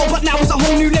D&B flow. But now it's a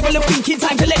whole new level of thinking,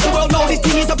 time to let the world know this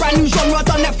thing is a brand new genre.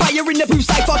 Done that fire in the booth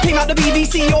cypher, came out the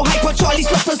BBC, or hyper, Charlie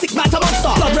Slaughter, 6 man to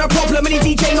monster. Blood rare problem, any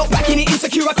DJ not backing it,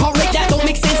 insecure, I can't rate that. Don't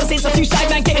make sense, I sense a few side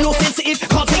man getting all sensitive.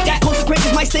 Can't take that,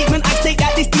 consequences my statement, I state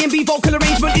that this D&B vocal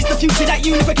arrangement is the future, that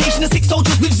unification of 6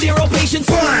 soldiers with 0 patience.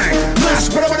 Bang, mash,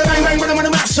 bang, bang, bang,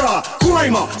 bang, masher.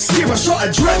 Grimer, skipper, shot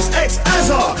at Dreps,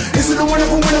 X-Azar. This is the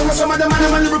wonderful winner with some other man,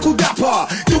 I'm a lyrical dapper.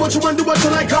 Do what you want, do what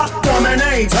you like,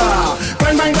 Dominator.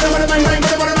 Bang, bang, bang, bang, bang, bang,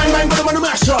 bang, bang, bang, bang, bang,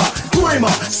 masher.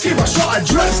 Grimer, skipper, shot at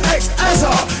Dreps,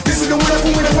 X-Azar. This is the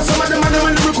wonderful winner with some other man, I'm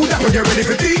a lyrical dapper. Get ready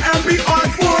for D&B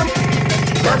art form.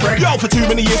 Yo, for too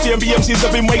many years, D&B MCs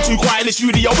have been way too quiet in the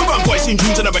studio. We run voicing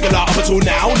tunes on a regular up until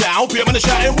now. People man are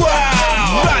shouting,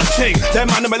 wow! Bad thing, them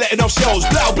man are letting off shells.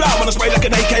 Blow, blow, when I spray like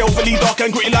an AK, overly dark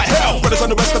and gritty like hell. Brothers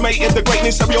underestimating the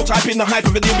greatness, stereotyping the hype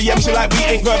of a D&B MC like we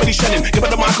ain't verbally shelling. Give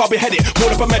it the mic, I'll be headed. Call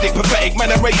up a medic, pathetic,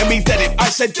 man, I'm rating me dead it. I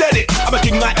said dead it. I'm a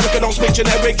king like Eric, don't speak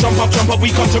generic. Jump up,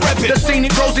 we come to rep it. The scene,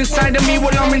 it grows inside of me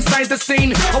while I'm inside the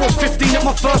scene. I was 15 at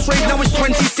my first rave, now it's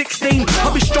 2016.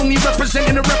 I'll be strongly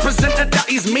representing a representative that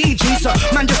is me, Jesus.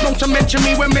 Man just know to mention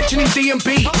me when mentioning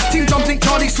D&B. Team drums think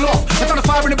Charlie Sloth. I done a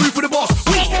fire in the booth with the boss.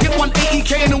 We hit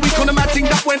 180k in a week on the mad thing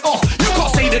that went off. You can't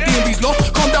say that D&B's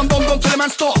lost. Calm down, don't tell the man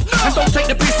stop. And don't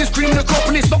take the piss, it's cream in the crop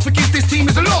and it's not forgive this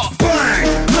team is a lot. Bang,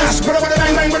 mash, bang,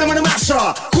 bang, bang, bang, bang, masher.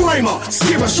 Grimer,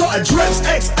 skipper, shot at Dreps,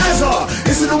 X-Azar.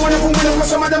 This is the wonderful winner with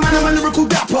some other man, I'm a lyrical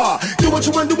dapper. Do what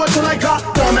you want, do what you like,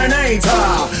 Dominator.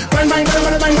 Bang, bang, bang,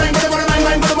 bang, bang, bang, bang,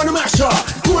 bang, bang, bang, masher.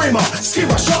 Grimer,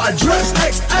 skipper, shot at Dreps,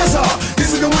 X-Azar.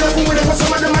 This is the wonderful winner for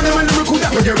some other man, I'm a lyrical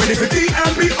dapper. Get ready for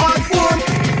D&B art form.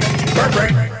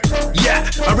 Yeah,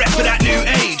 I rap for that new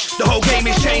age. The whole game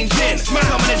is changing. Some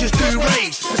of them just do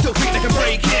raves. I still think they can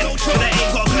break in. But they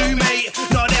ain't got glue, mate.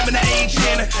 Not them in the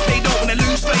aging. They don't wanna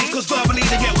lose face, cause verbally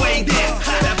they get weighed in.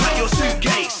 Now pack your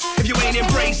suitcase if you ain't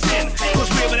embracing. Cause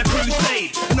we're with a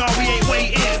crusade, and we ain't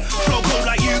waiting. Flow cold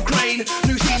like Ukraine,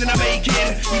 new scene in the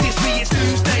making. You diss me, it's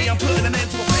Tuesday. I'm putting an end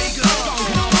to a pagan.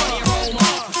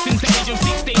 Since the age of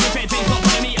 16, the fed things not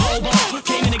putting me over.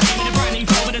 Came in the game with a brand new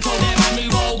flow, but I told them I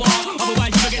move over.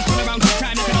 Otherwise you get spun around quick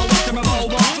time, they can all watch the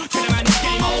revolver. Tell them man, this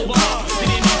game over. They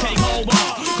didn't take over.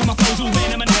 Got my flows all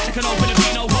venom and I can open the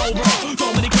Vino Cobra.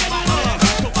 Don't really care about none of that.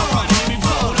 Look, I'm trying to move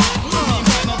forward. Me and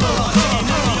grandma boy,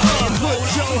 put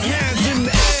your hands in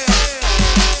the air.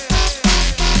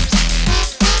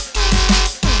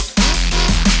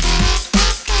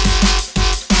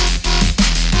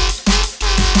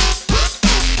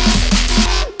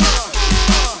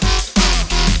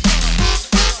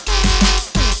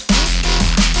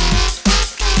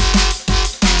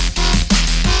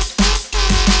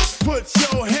 Put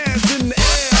your hands in the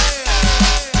air.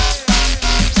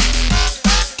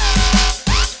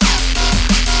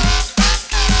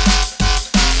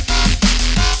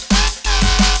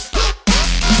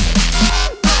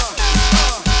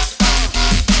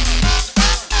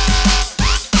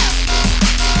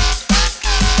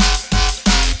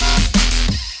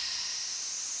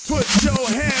 Put your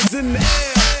hands in the air.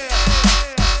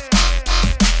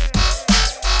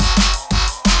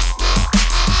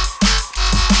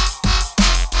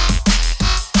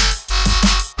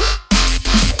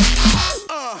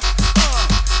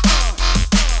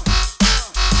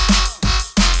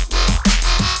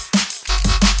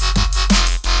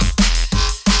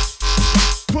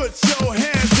 Put your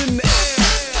hands in the air.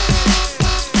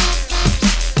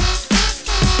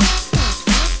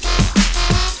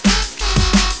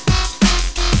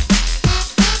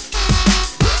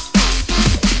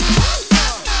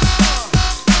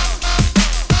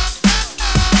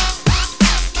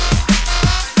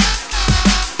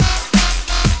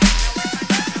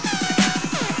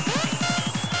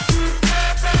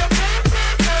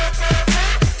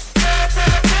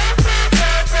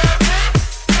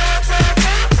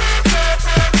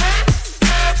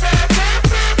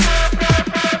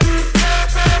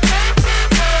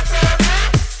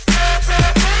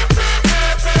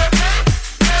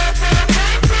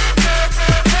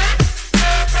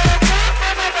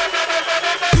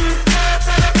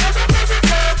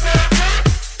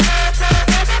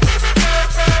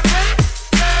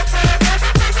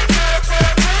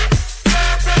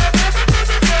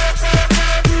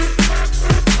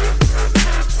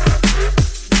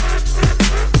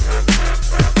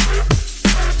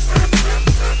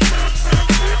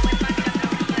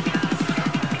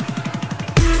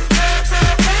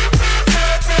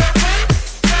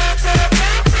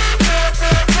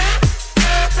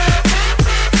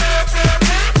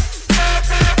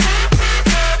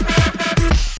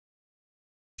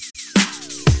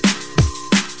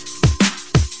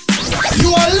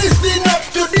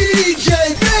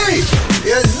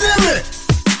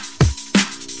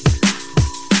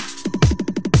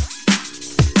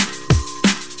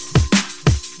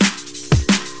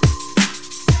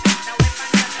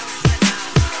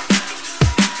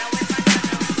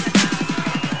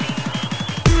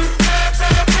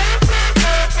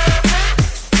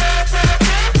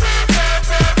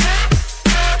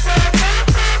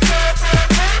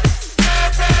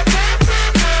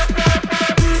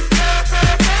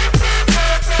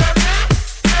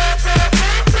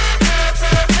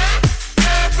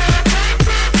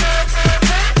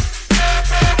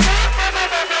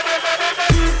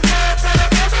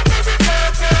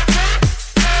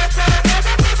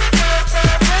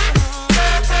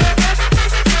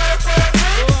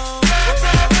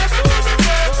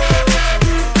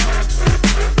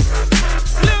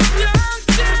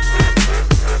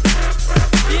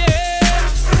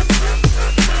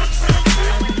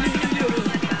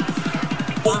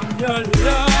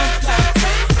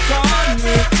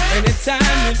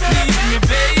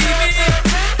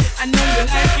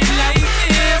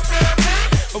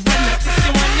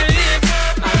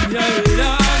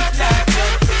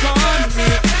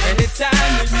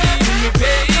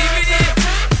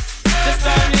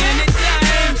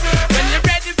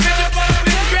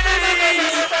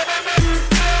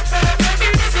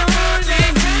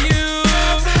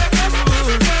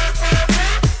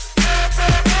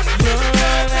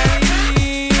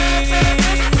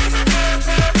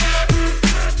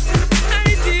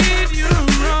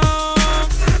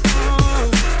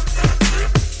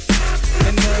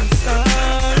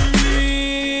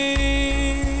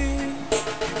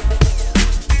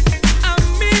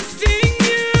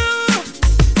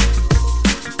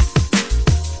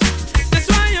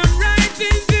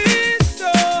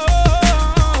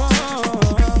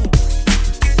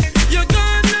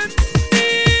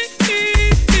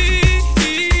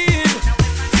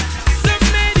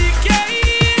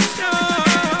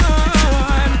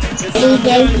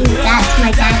 DJ Blue, that's my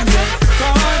daddy.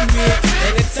 Call me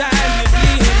anytime you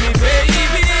need me,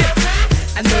 baby.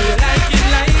 I know you like it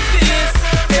like this.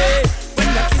 Hey, when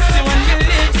I kiss you on your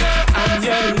lips, I'm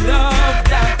your love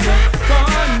doctor.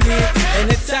 Call me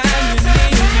anytime you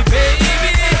need me,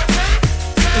 baby.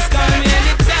 Just call me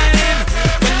anytime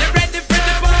when you're ready for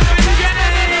the bump and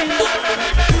grind.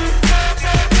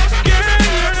 Girl,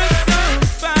 you're so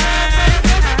fine.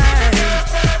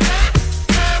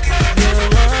 You're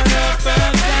one of a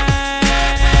kind.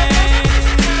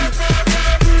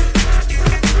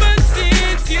 But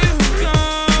since you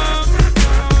gone,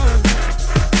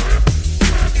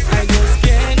 I just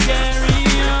can't carry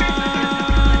on.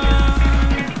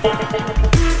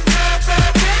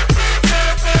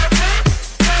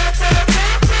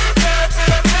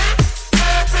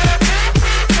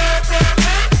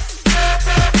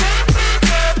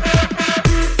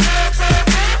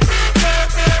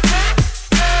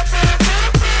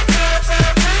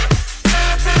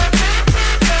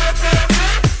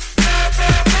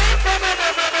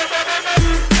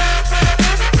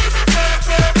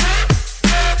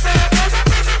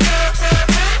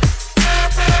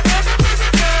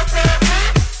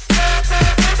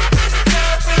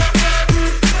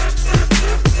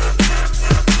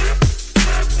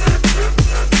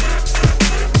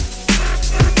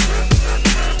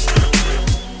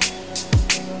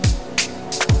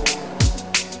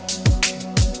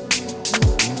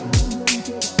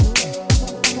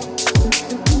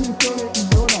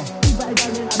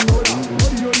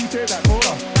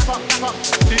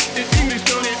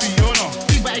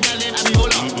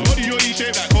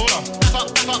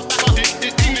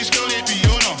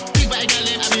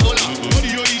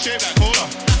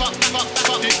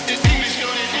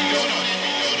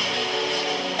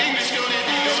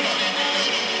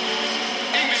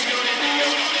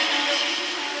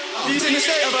 He's in the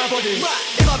state of her body.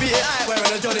 If I beat it out,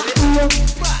 wearing a jolly.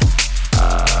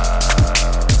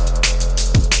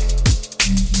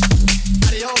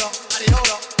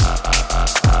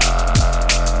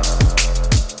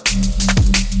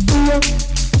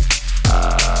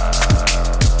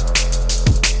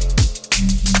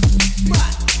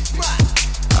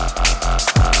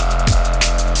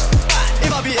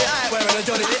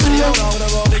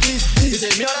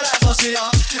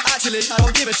 Actually, I don't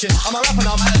give a shit. I'm a rapper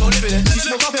now, man, I don't live in it. You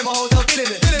smoke up in my hotel,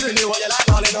 feeling it. If you knew what you like,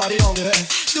 darling, hardy don't give it.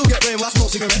 Still get brain when I smoke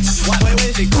cigarettes. White way,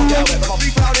 waving, don't get wet. But my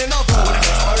people out in love, bro, with the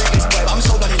face. I'm a English boy, but I'm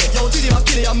so bloody lit. Yo, Dizzy, I'm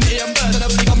killing, I'm nitty and bird. And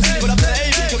everybody comes silly when I play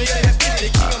AV. Cause we gonna get busy,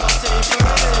 the king of my city.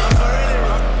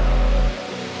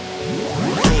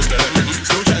 Bros,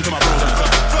 still chatting to my bros.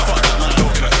 Fuck that, man, I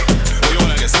don't give a shit. What you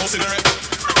wanna get, smoke cigarette?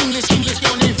 English,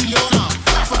 your name for Fiona.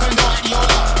 African dog like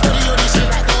Yola. Dirty, dirty shit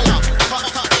like Dola. Fuck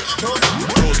that,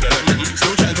 bros,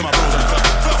 still chatting to my bros.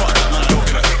 Fuck that, man, I don't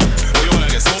give a shit. What you wanna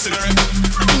get, smoke cigarette?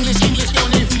 English, your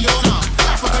name for Fiona.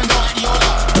 African dog like Yola.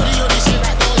 Dirty, dirty shit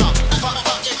like Dola. Fuck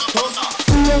that,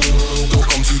 don't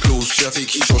come too close. Should I take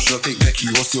Keisha or should I take Becky?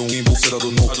 What's your name? Both said I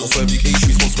don't know. I prefer big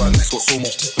H3 spots, but next got so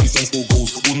much. Only friends go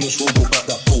goals. Wouldn't show go back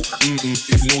that boat.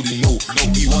 If you know, then know. No,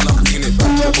 E1, I'm bringing it back.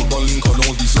 Pop up on link, no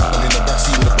one's be slapping in the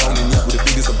backseat with a brown in yap with the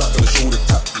biggest back on the shoulder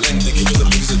tap. Length, they give us the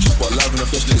biggest chip, but live in the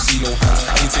flesh, didn't see no hands.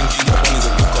 Anything keep up on is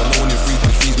a look, no one in free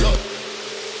can freeze me.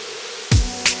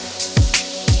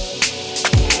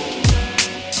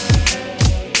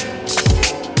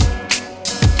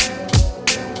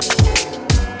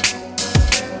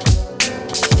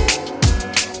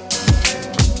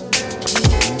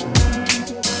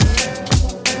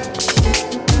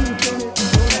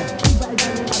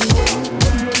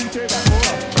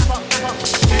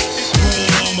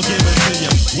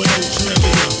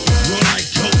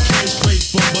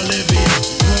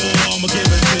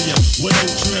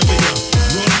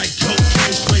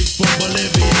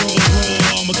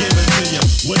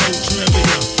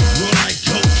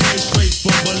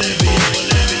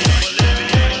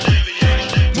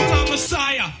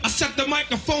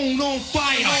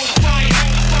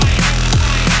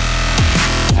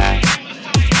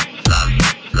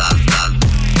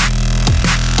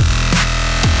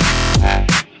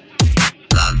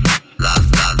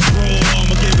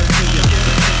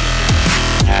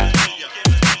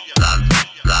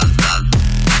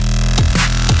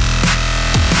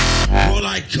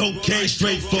 Cocaine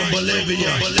straight from Bolivia.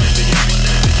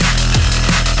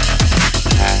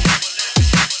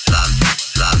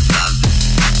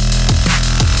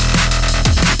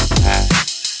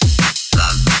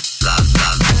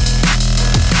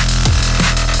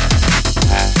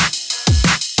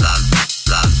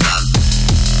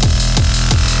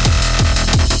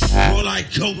 Roll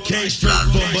like cocaine straight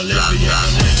from Bolivia.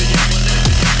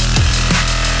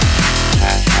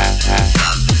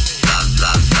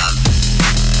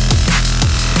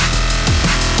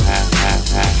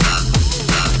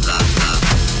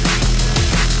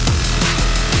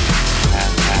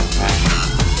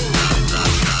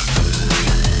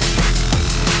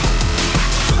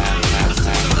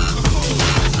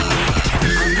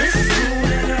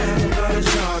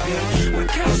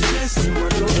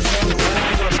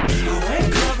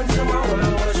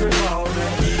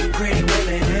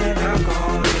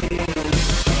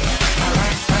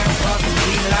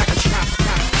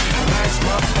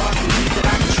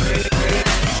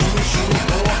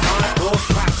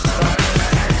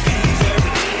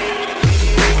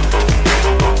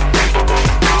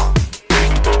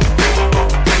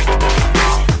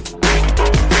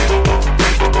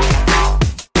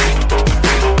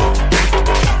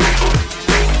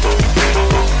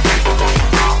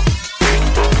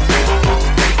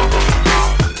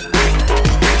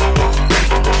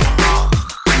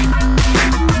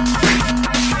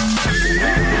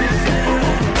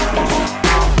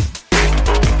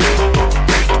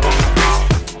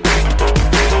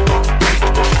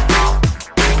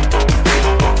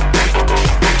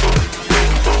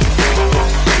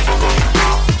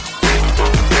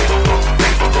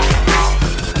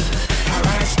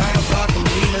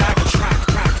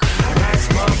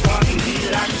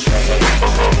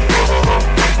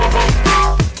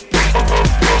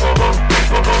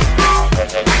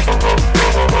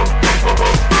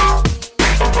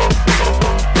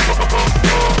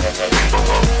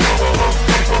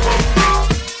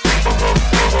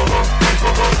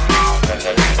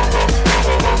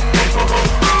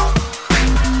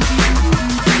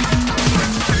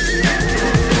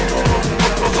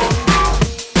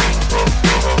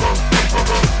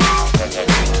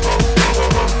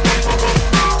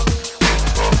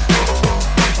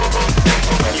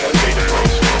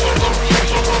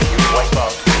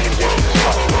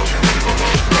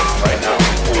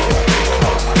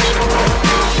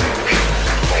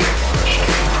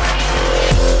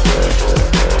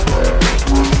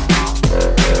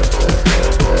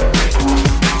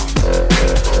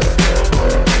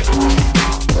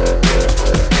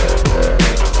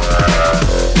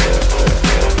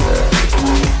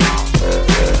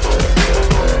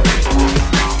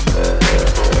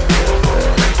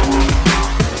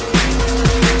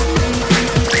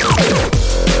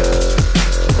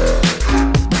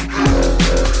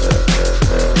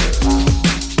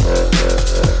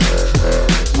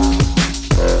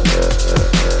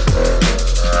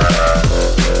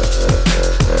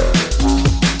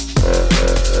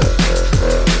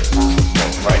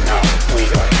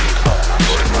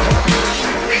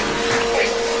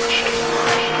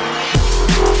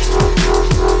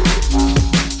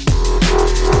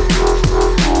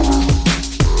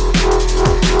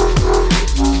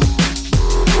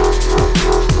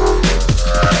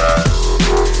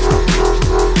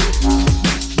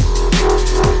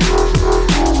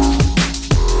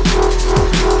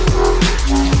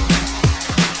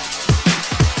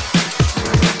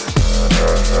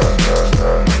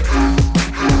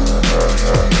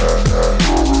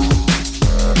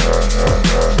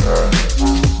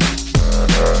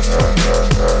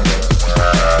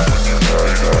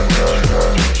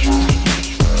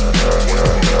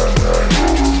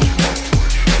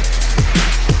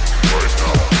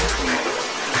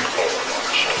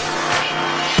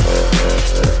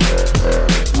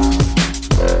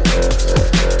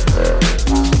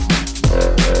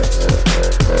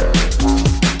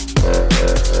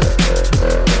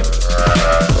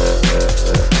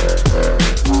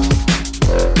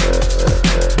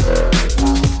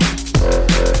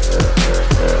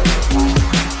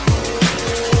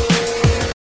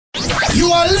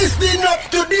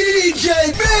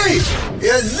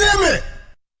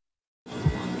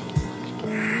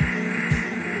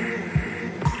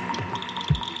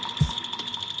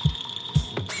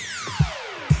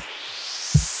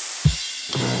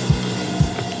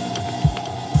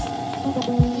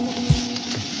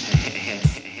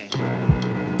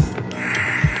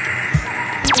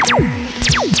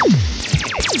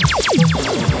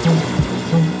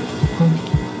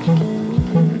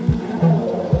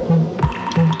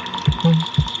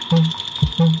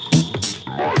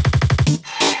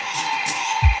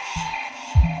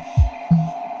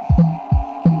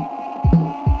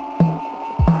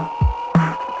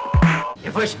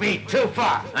 too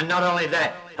far. And not only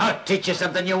that, I'll teach you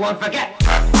something you won't forget.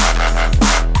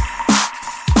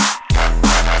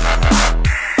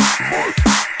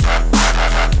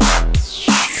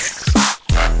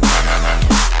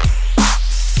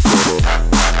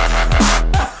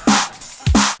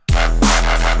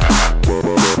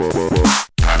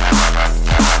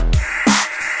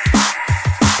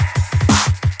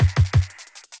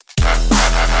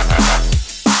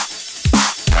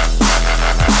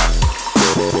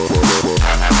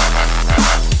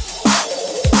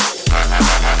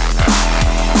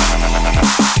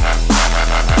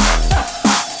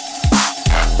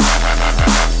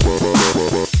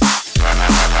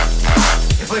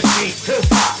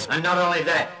 And not only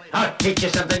that, I'll teach you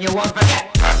something you won't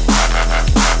forget.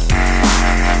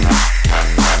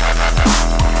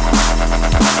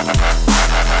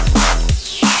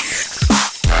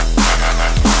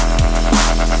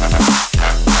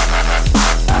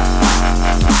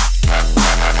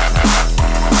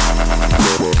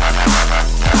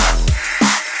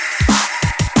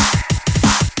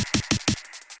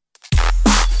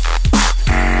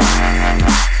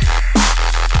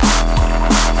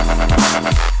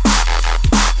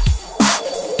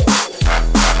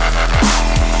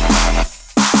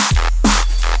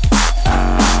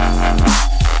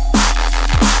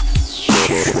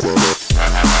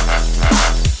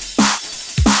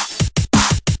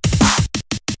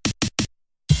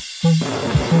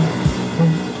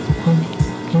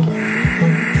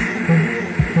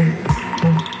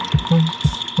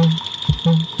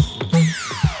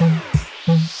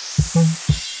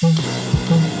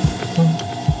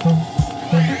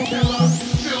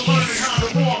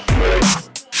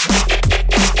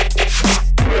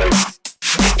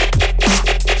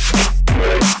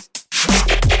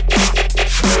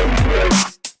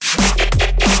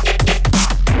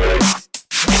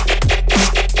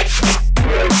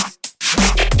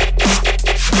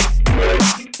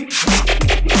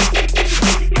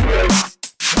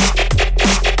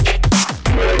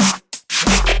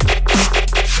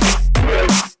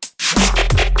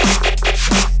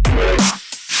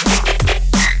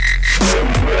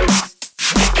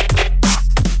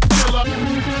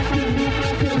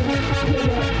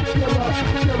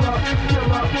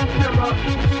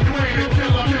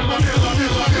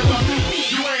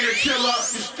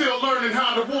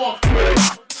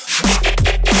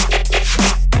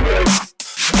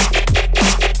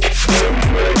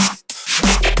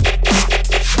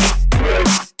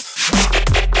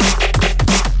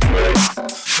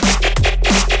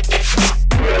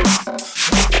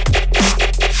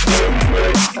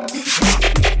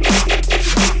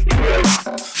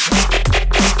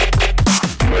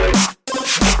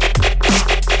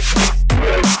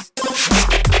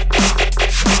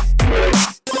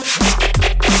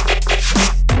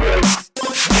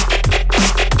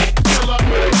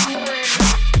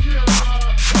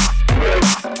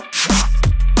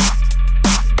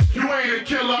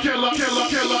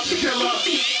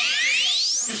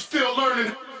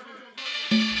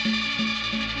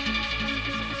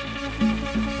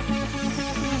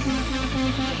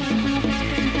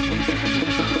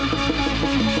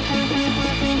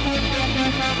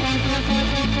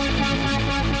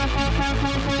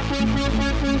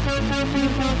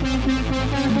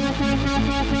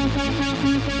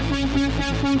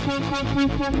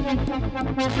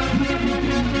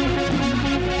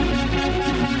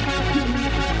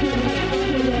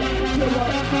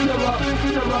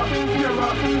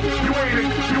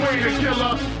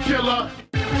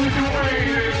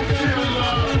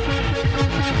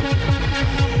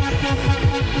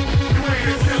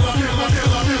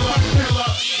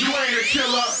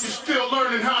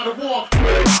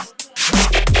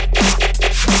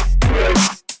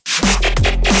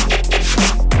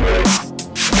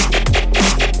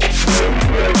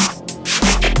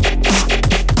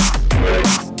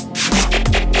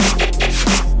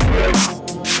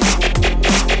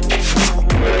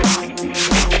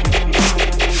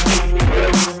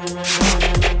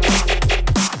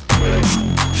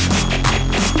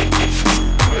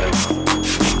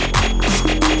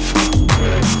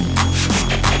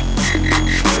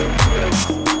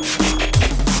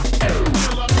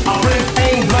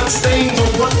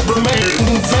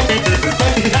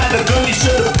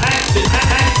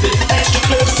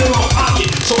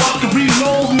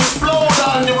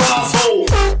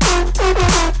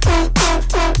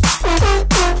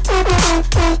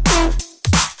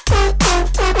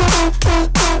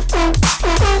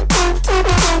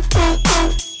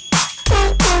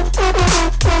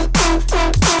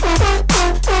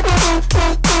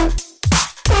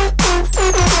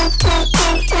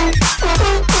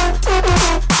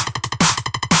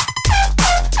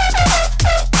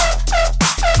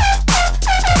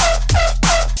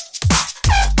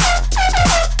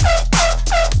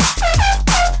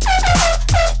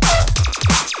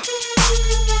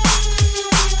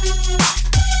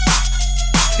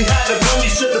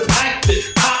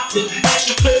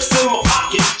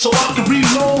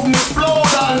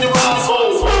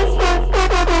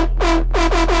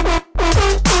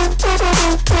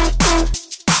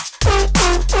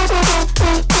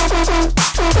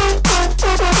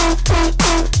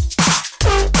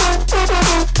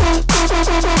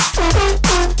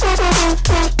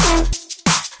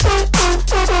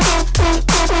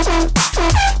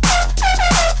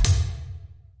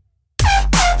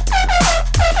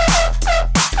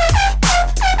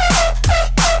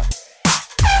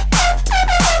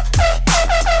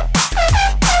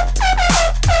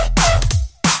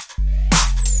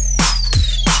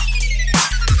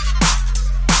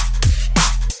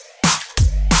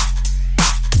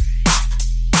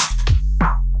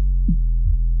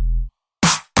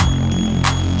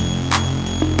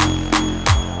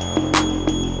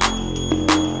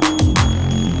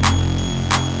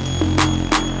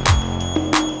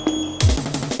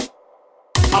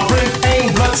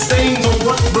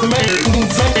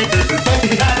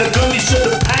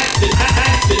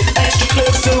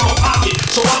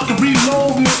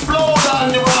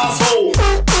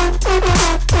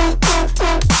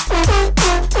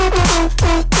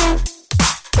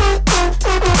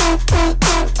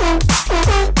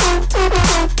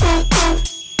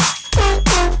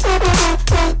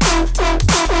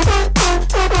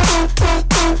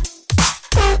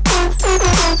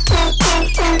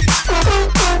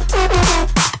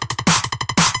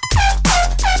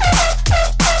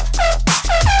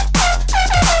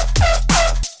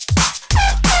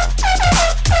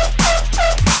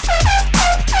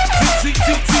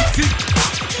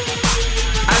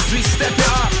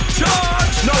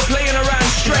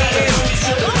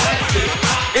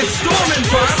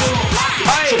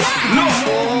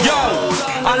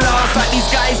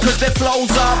 their flows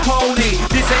are pony.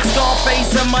 This ain't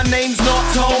Scarface and my name's not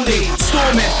Tony.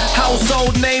 Storming,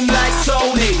 household name like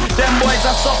Sony. Them boys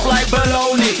are soft like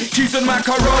baloney, cheese and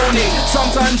macaroni.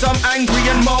 Sometimes I'm angry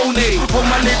and moany. Hold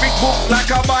my lyric book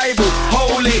like a Bible,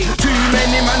 holy. Too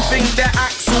many man think they're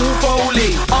Axel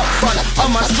Foley. Up front,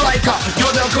 I'm a striker,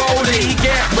 you're the goalie.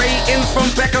 Get ratings from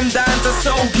Beckham down to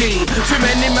Soki. Too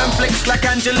many man flicks like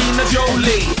Angelina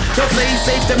Jolie. Don't say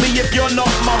safe to me if you're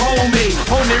not my homie.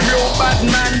 Only real bad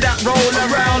man that roll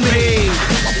around me.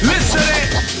 Listen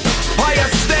it, higher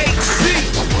stakes, see,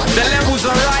 the levels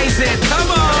are rising.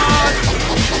 Come on.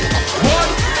 What?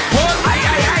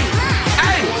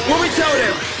 Aye, what we tell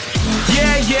them?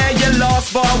 Yeah, your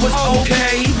last bar was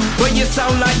okay, but you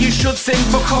sound like you should sing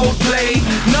for Coldplay.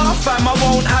 Nah fam, I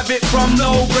won't have it from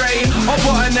no grey. I'll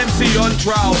put an MC on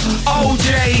trial,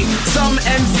 OJ. Some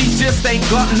MCs just ain't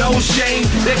got no shame.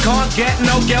 They can't get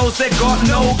no girls, they got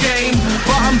no game.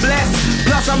 But I'm blessed,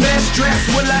 plus I'm less stressed.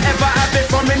 Will I ever have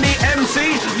it from any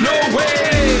MC? No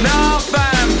way. Nah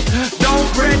fam,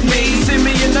 don't bread me. See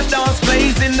me in the dance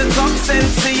plays in the top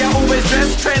sensei. I always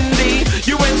dress trendy.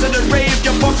 You went to the rave,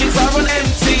 your pockets are on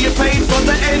empty. You paid for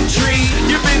the entry.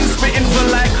 You've been spitting for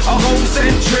like a whole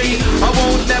century. I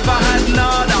won't never had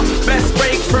nada. Best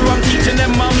breakthrough, I'm teaching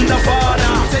them I'm the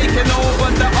father. Taking over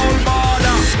the old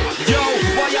border. Yo,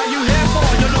 what are you here for?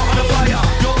 You're not on the fire.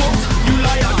 You're booked, you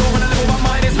liar. Don't wanna live, but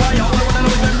mine is higher. All I wanna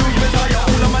know is when you retire.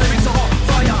 All of my lyrics are hot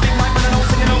fire. Big mic man and I'm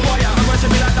singing on wire. I'm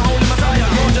worship me like the holy messiah.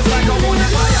 You're just like a water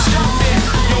fire. Jump in,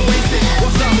 you're wasted.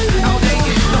 What's up?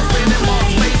 Outdated, stop spinning them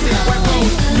marks. Face it, wet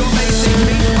rose. You're basic,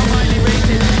 me, I'm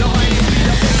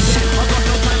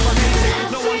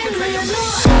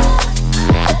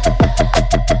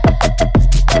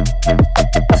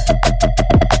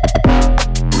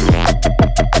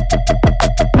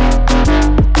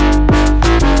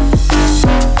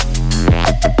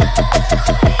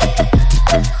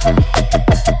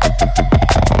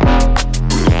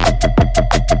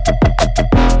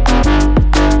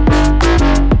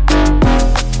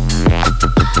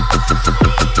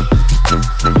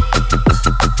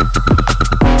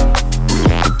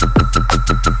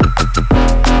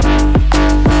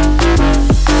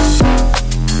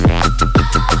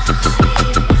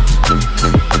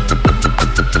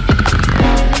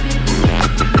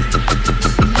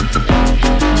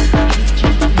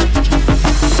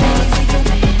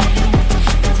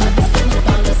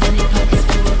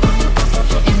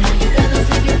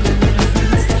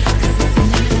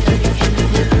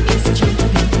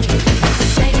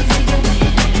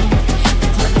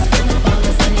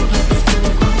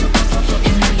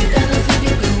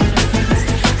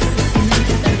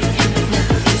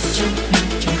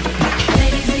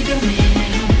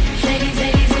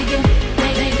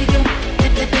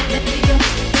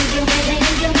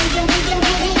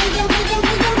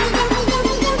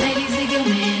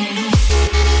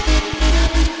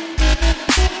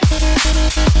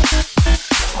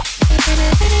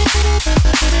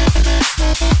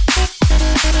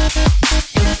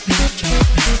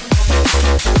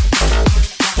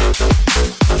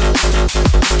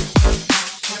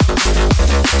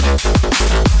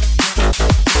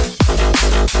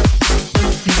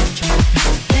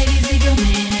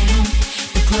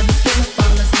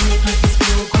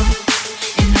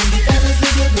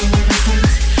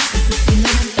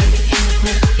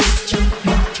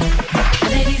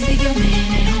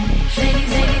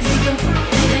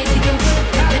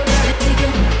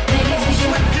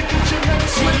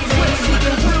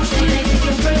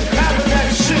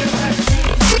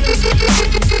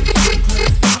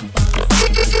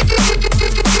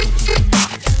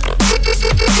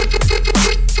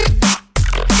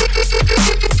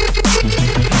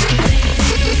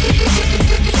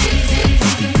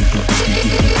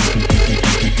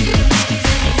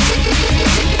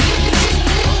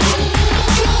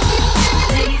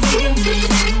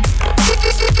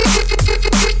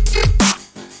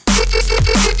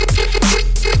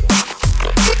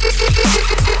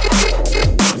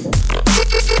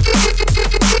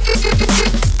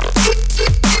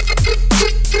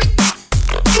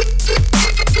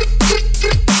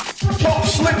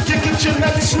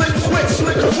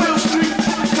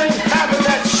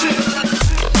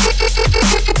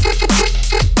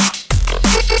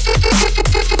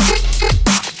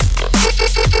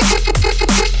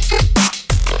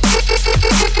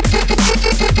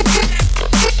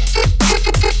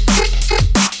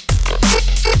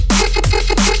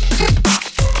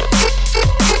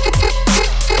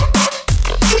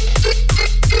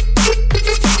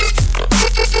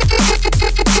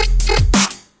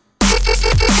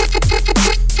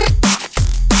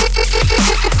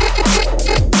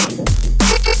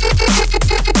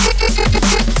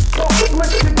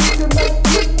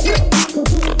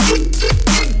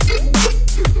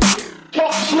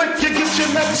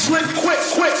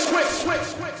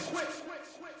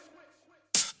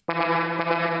Now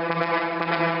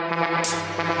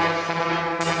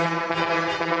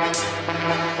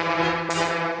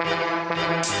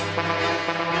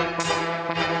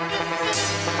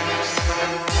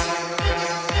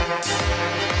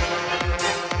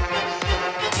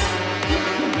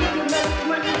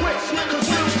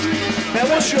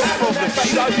what's your problem? The fact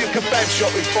you open your kebab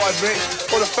shop in 5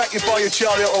 minutes, or the fact you buy your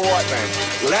Charlie out a white man?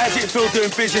 Well, how's it feel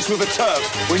doing business with a Turk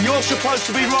when you're supposed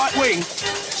to be right wing?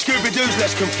 Scooby-Doo's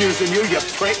less confused than you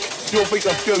prick. You'll be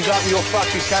confused up with your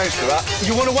fucking canister up.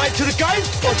 You want to wait till the game,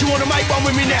 or do you want to make one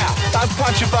with me now? Don't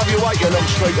punch above your weight, you long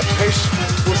streak of piss.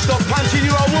 Well, stop punching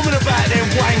your old woman about then,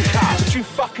 wanker. Did you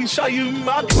fucking say, you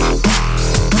mug?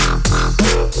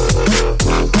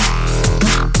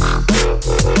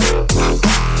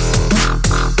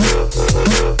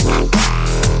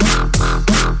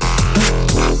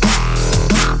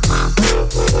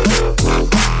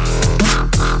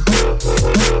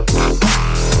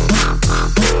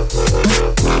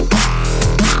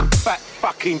 Fat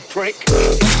fucking prick.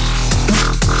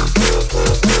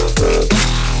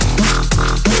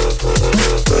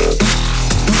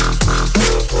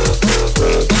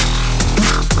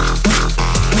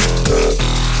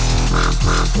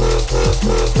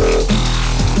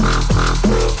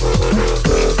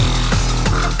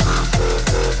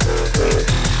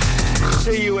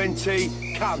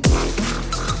 C-U-N-T, come.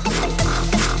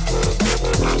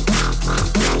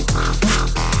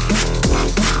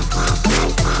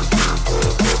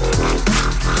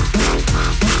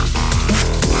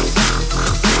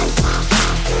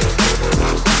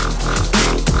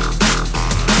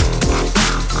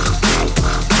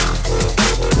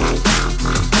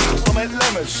 I meant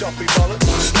lemon, soppy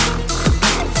bollocks.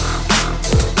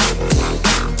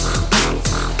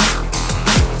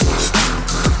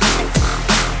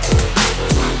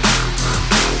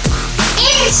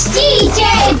 It's DJ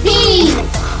B.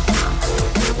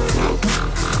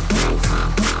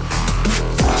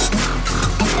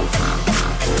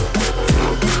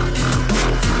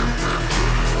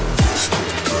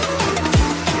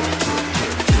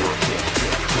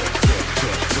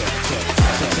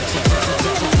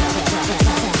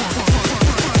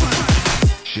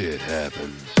 Shit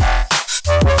happens.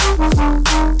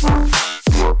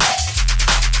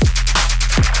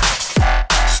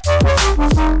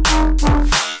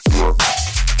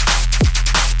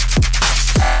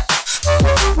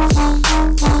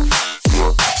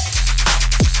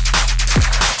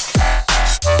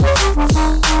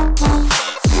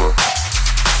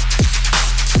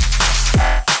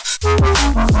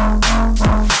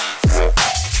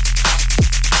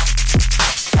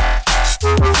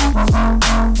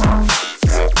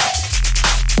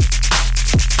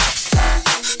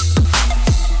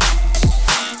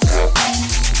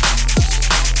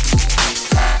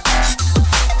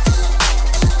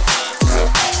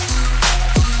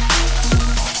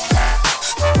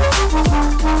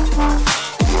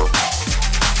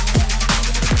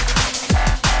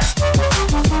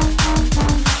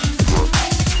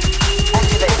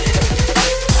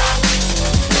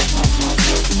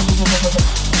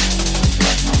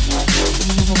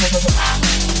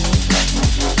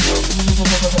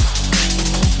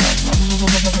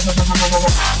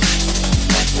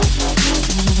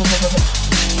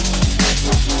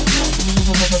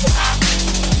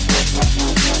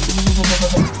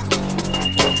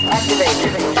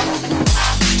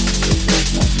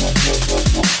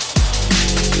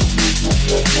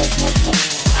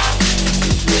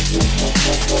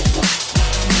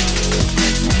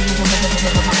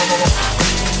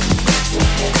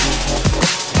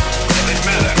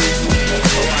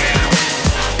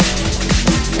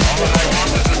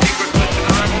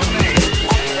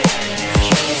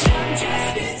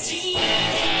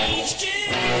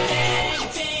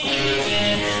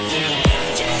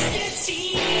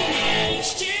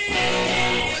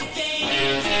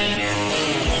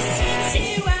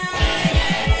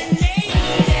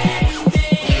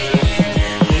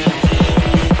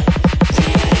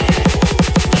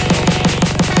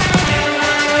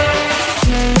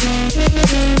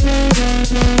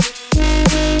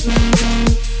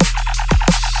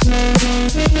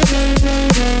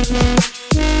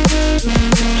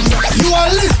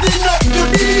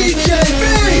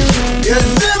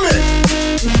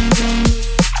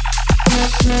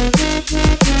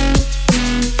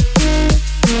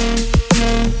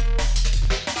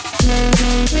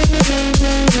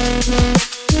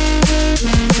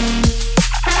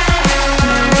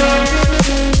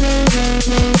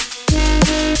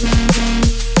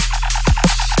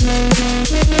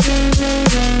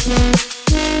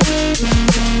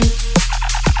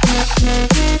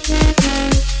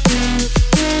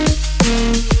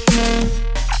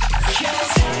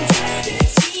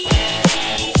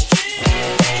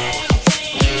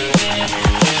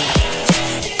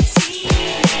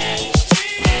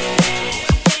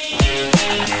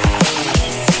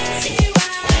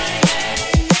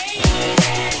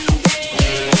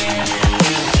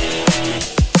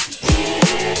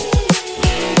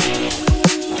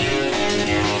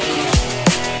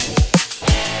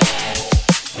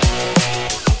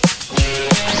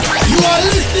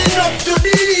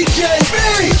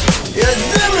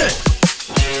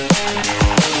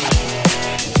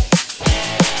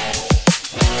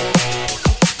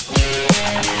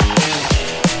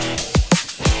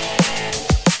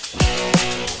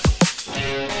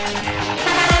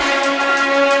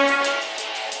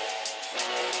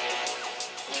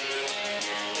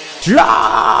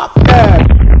 Drop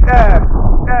them.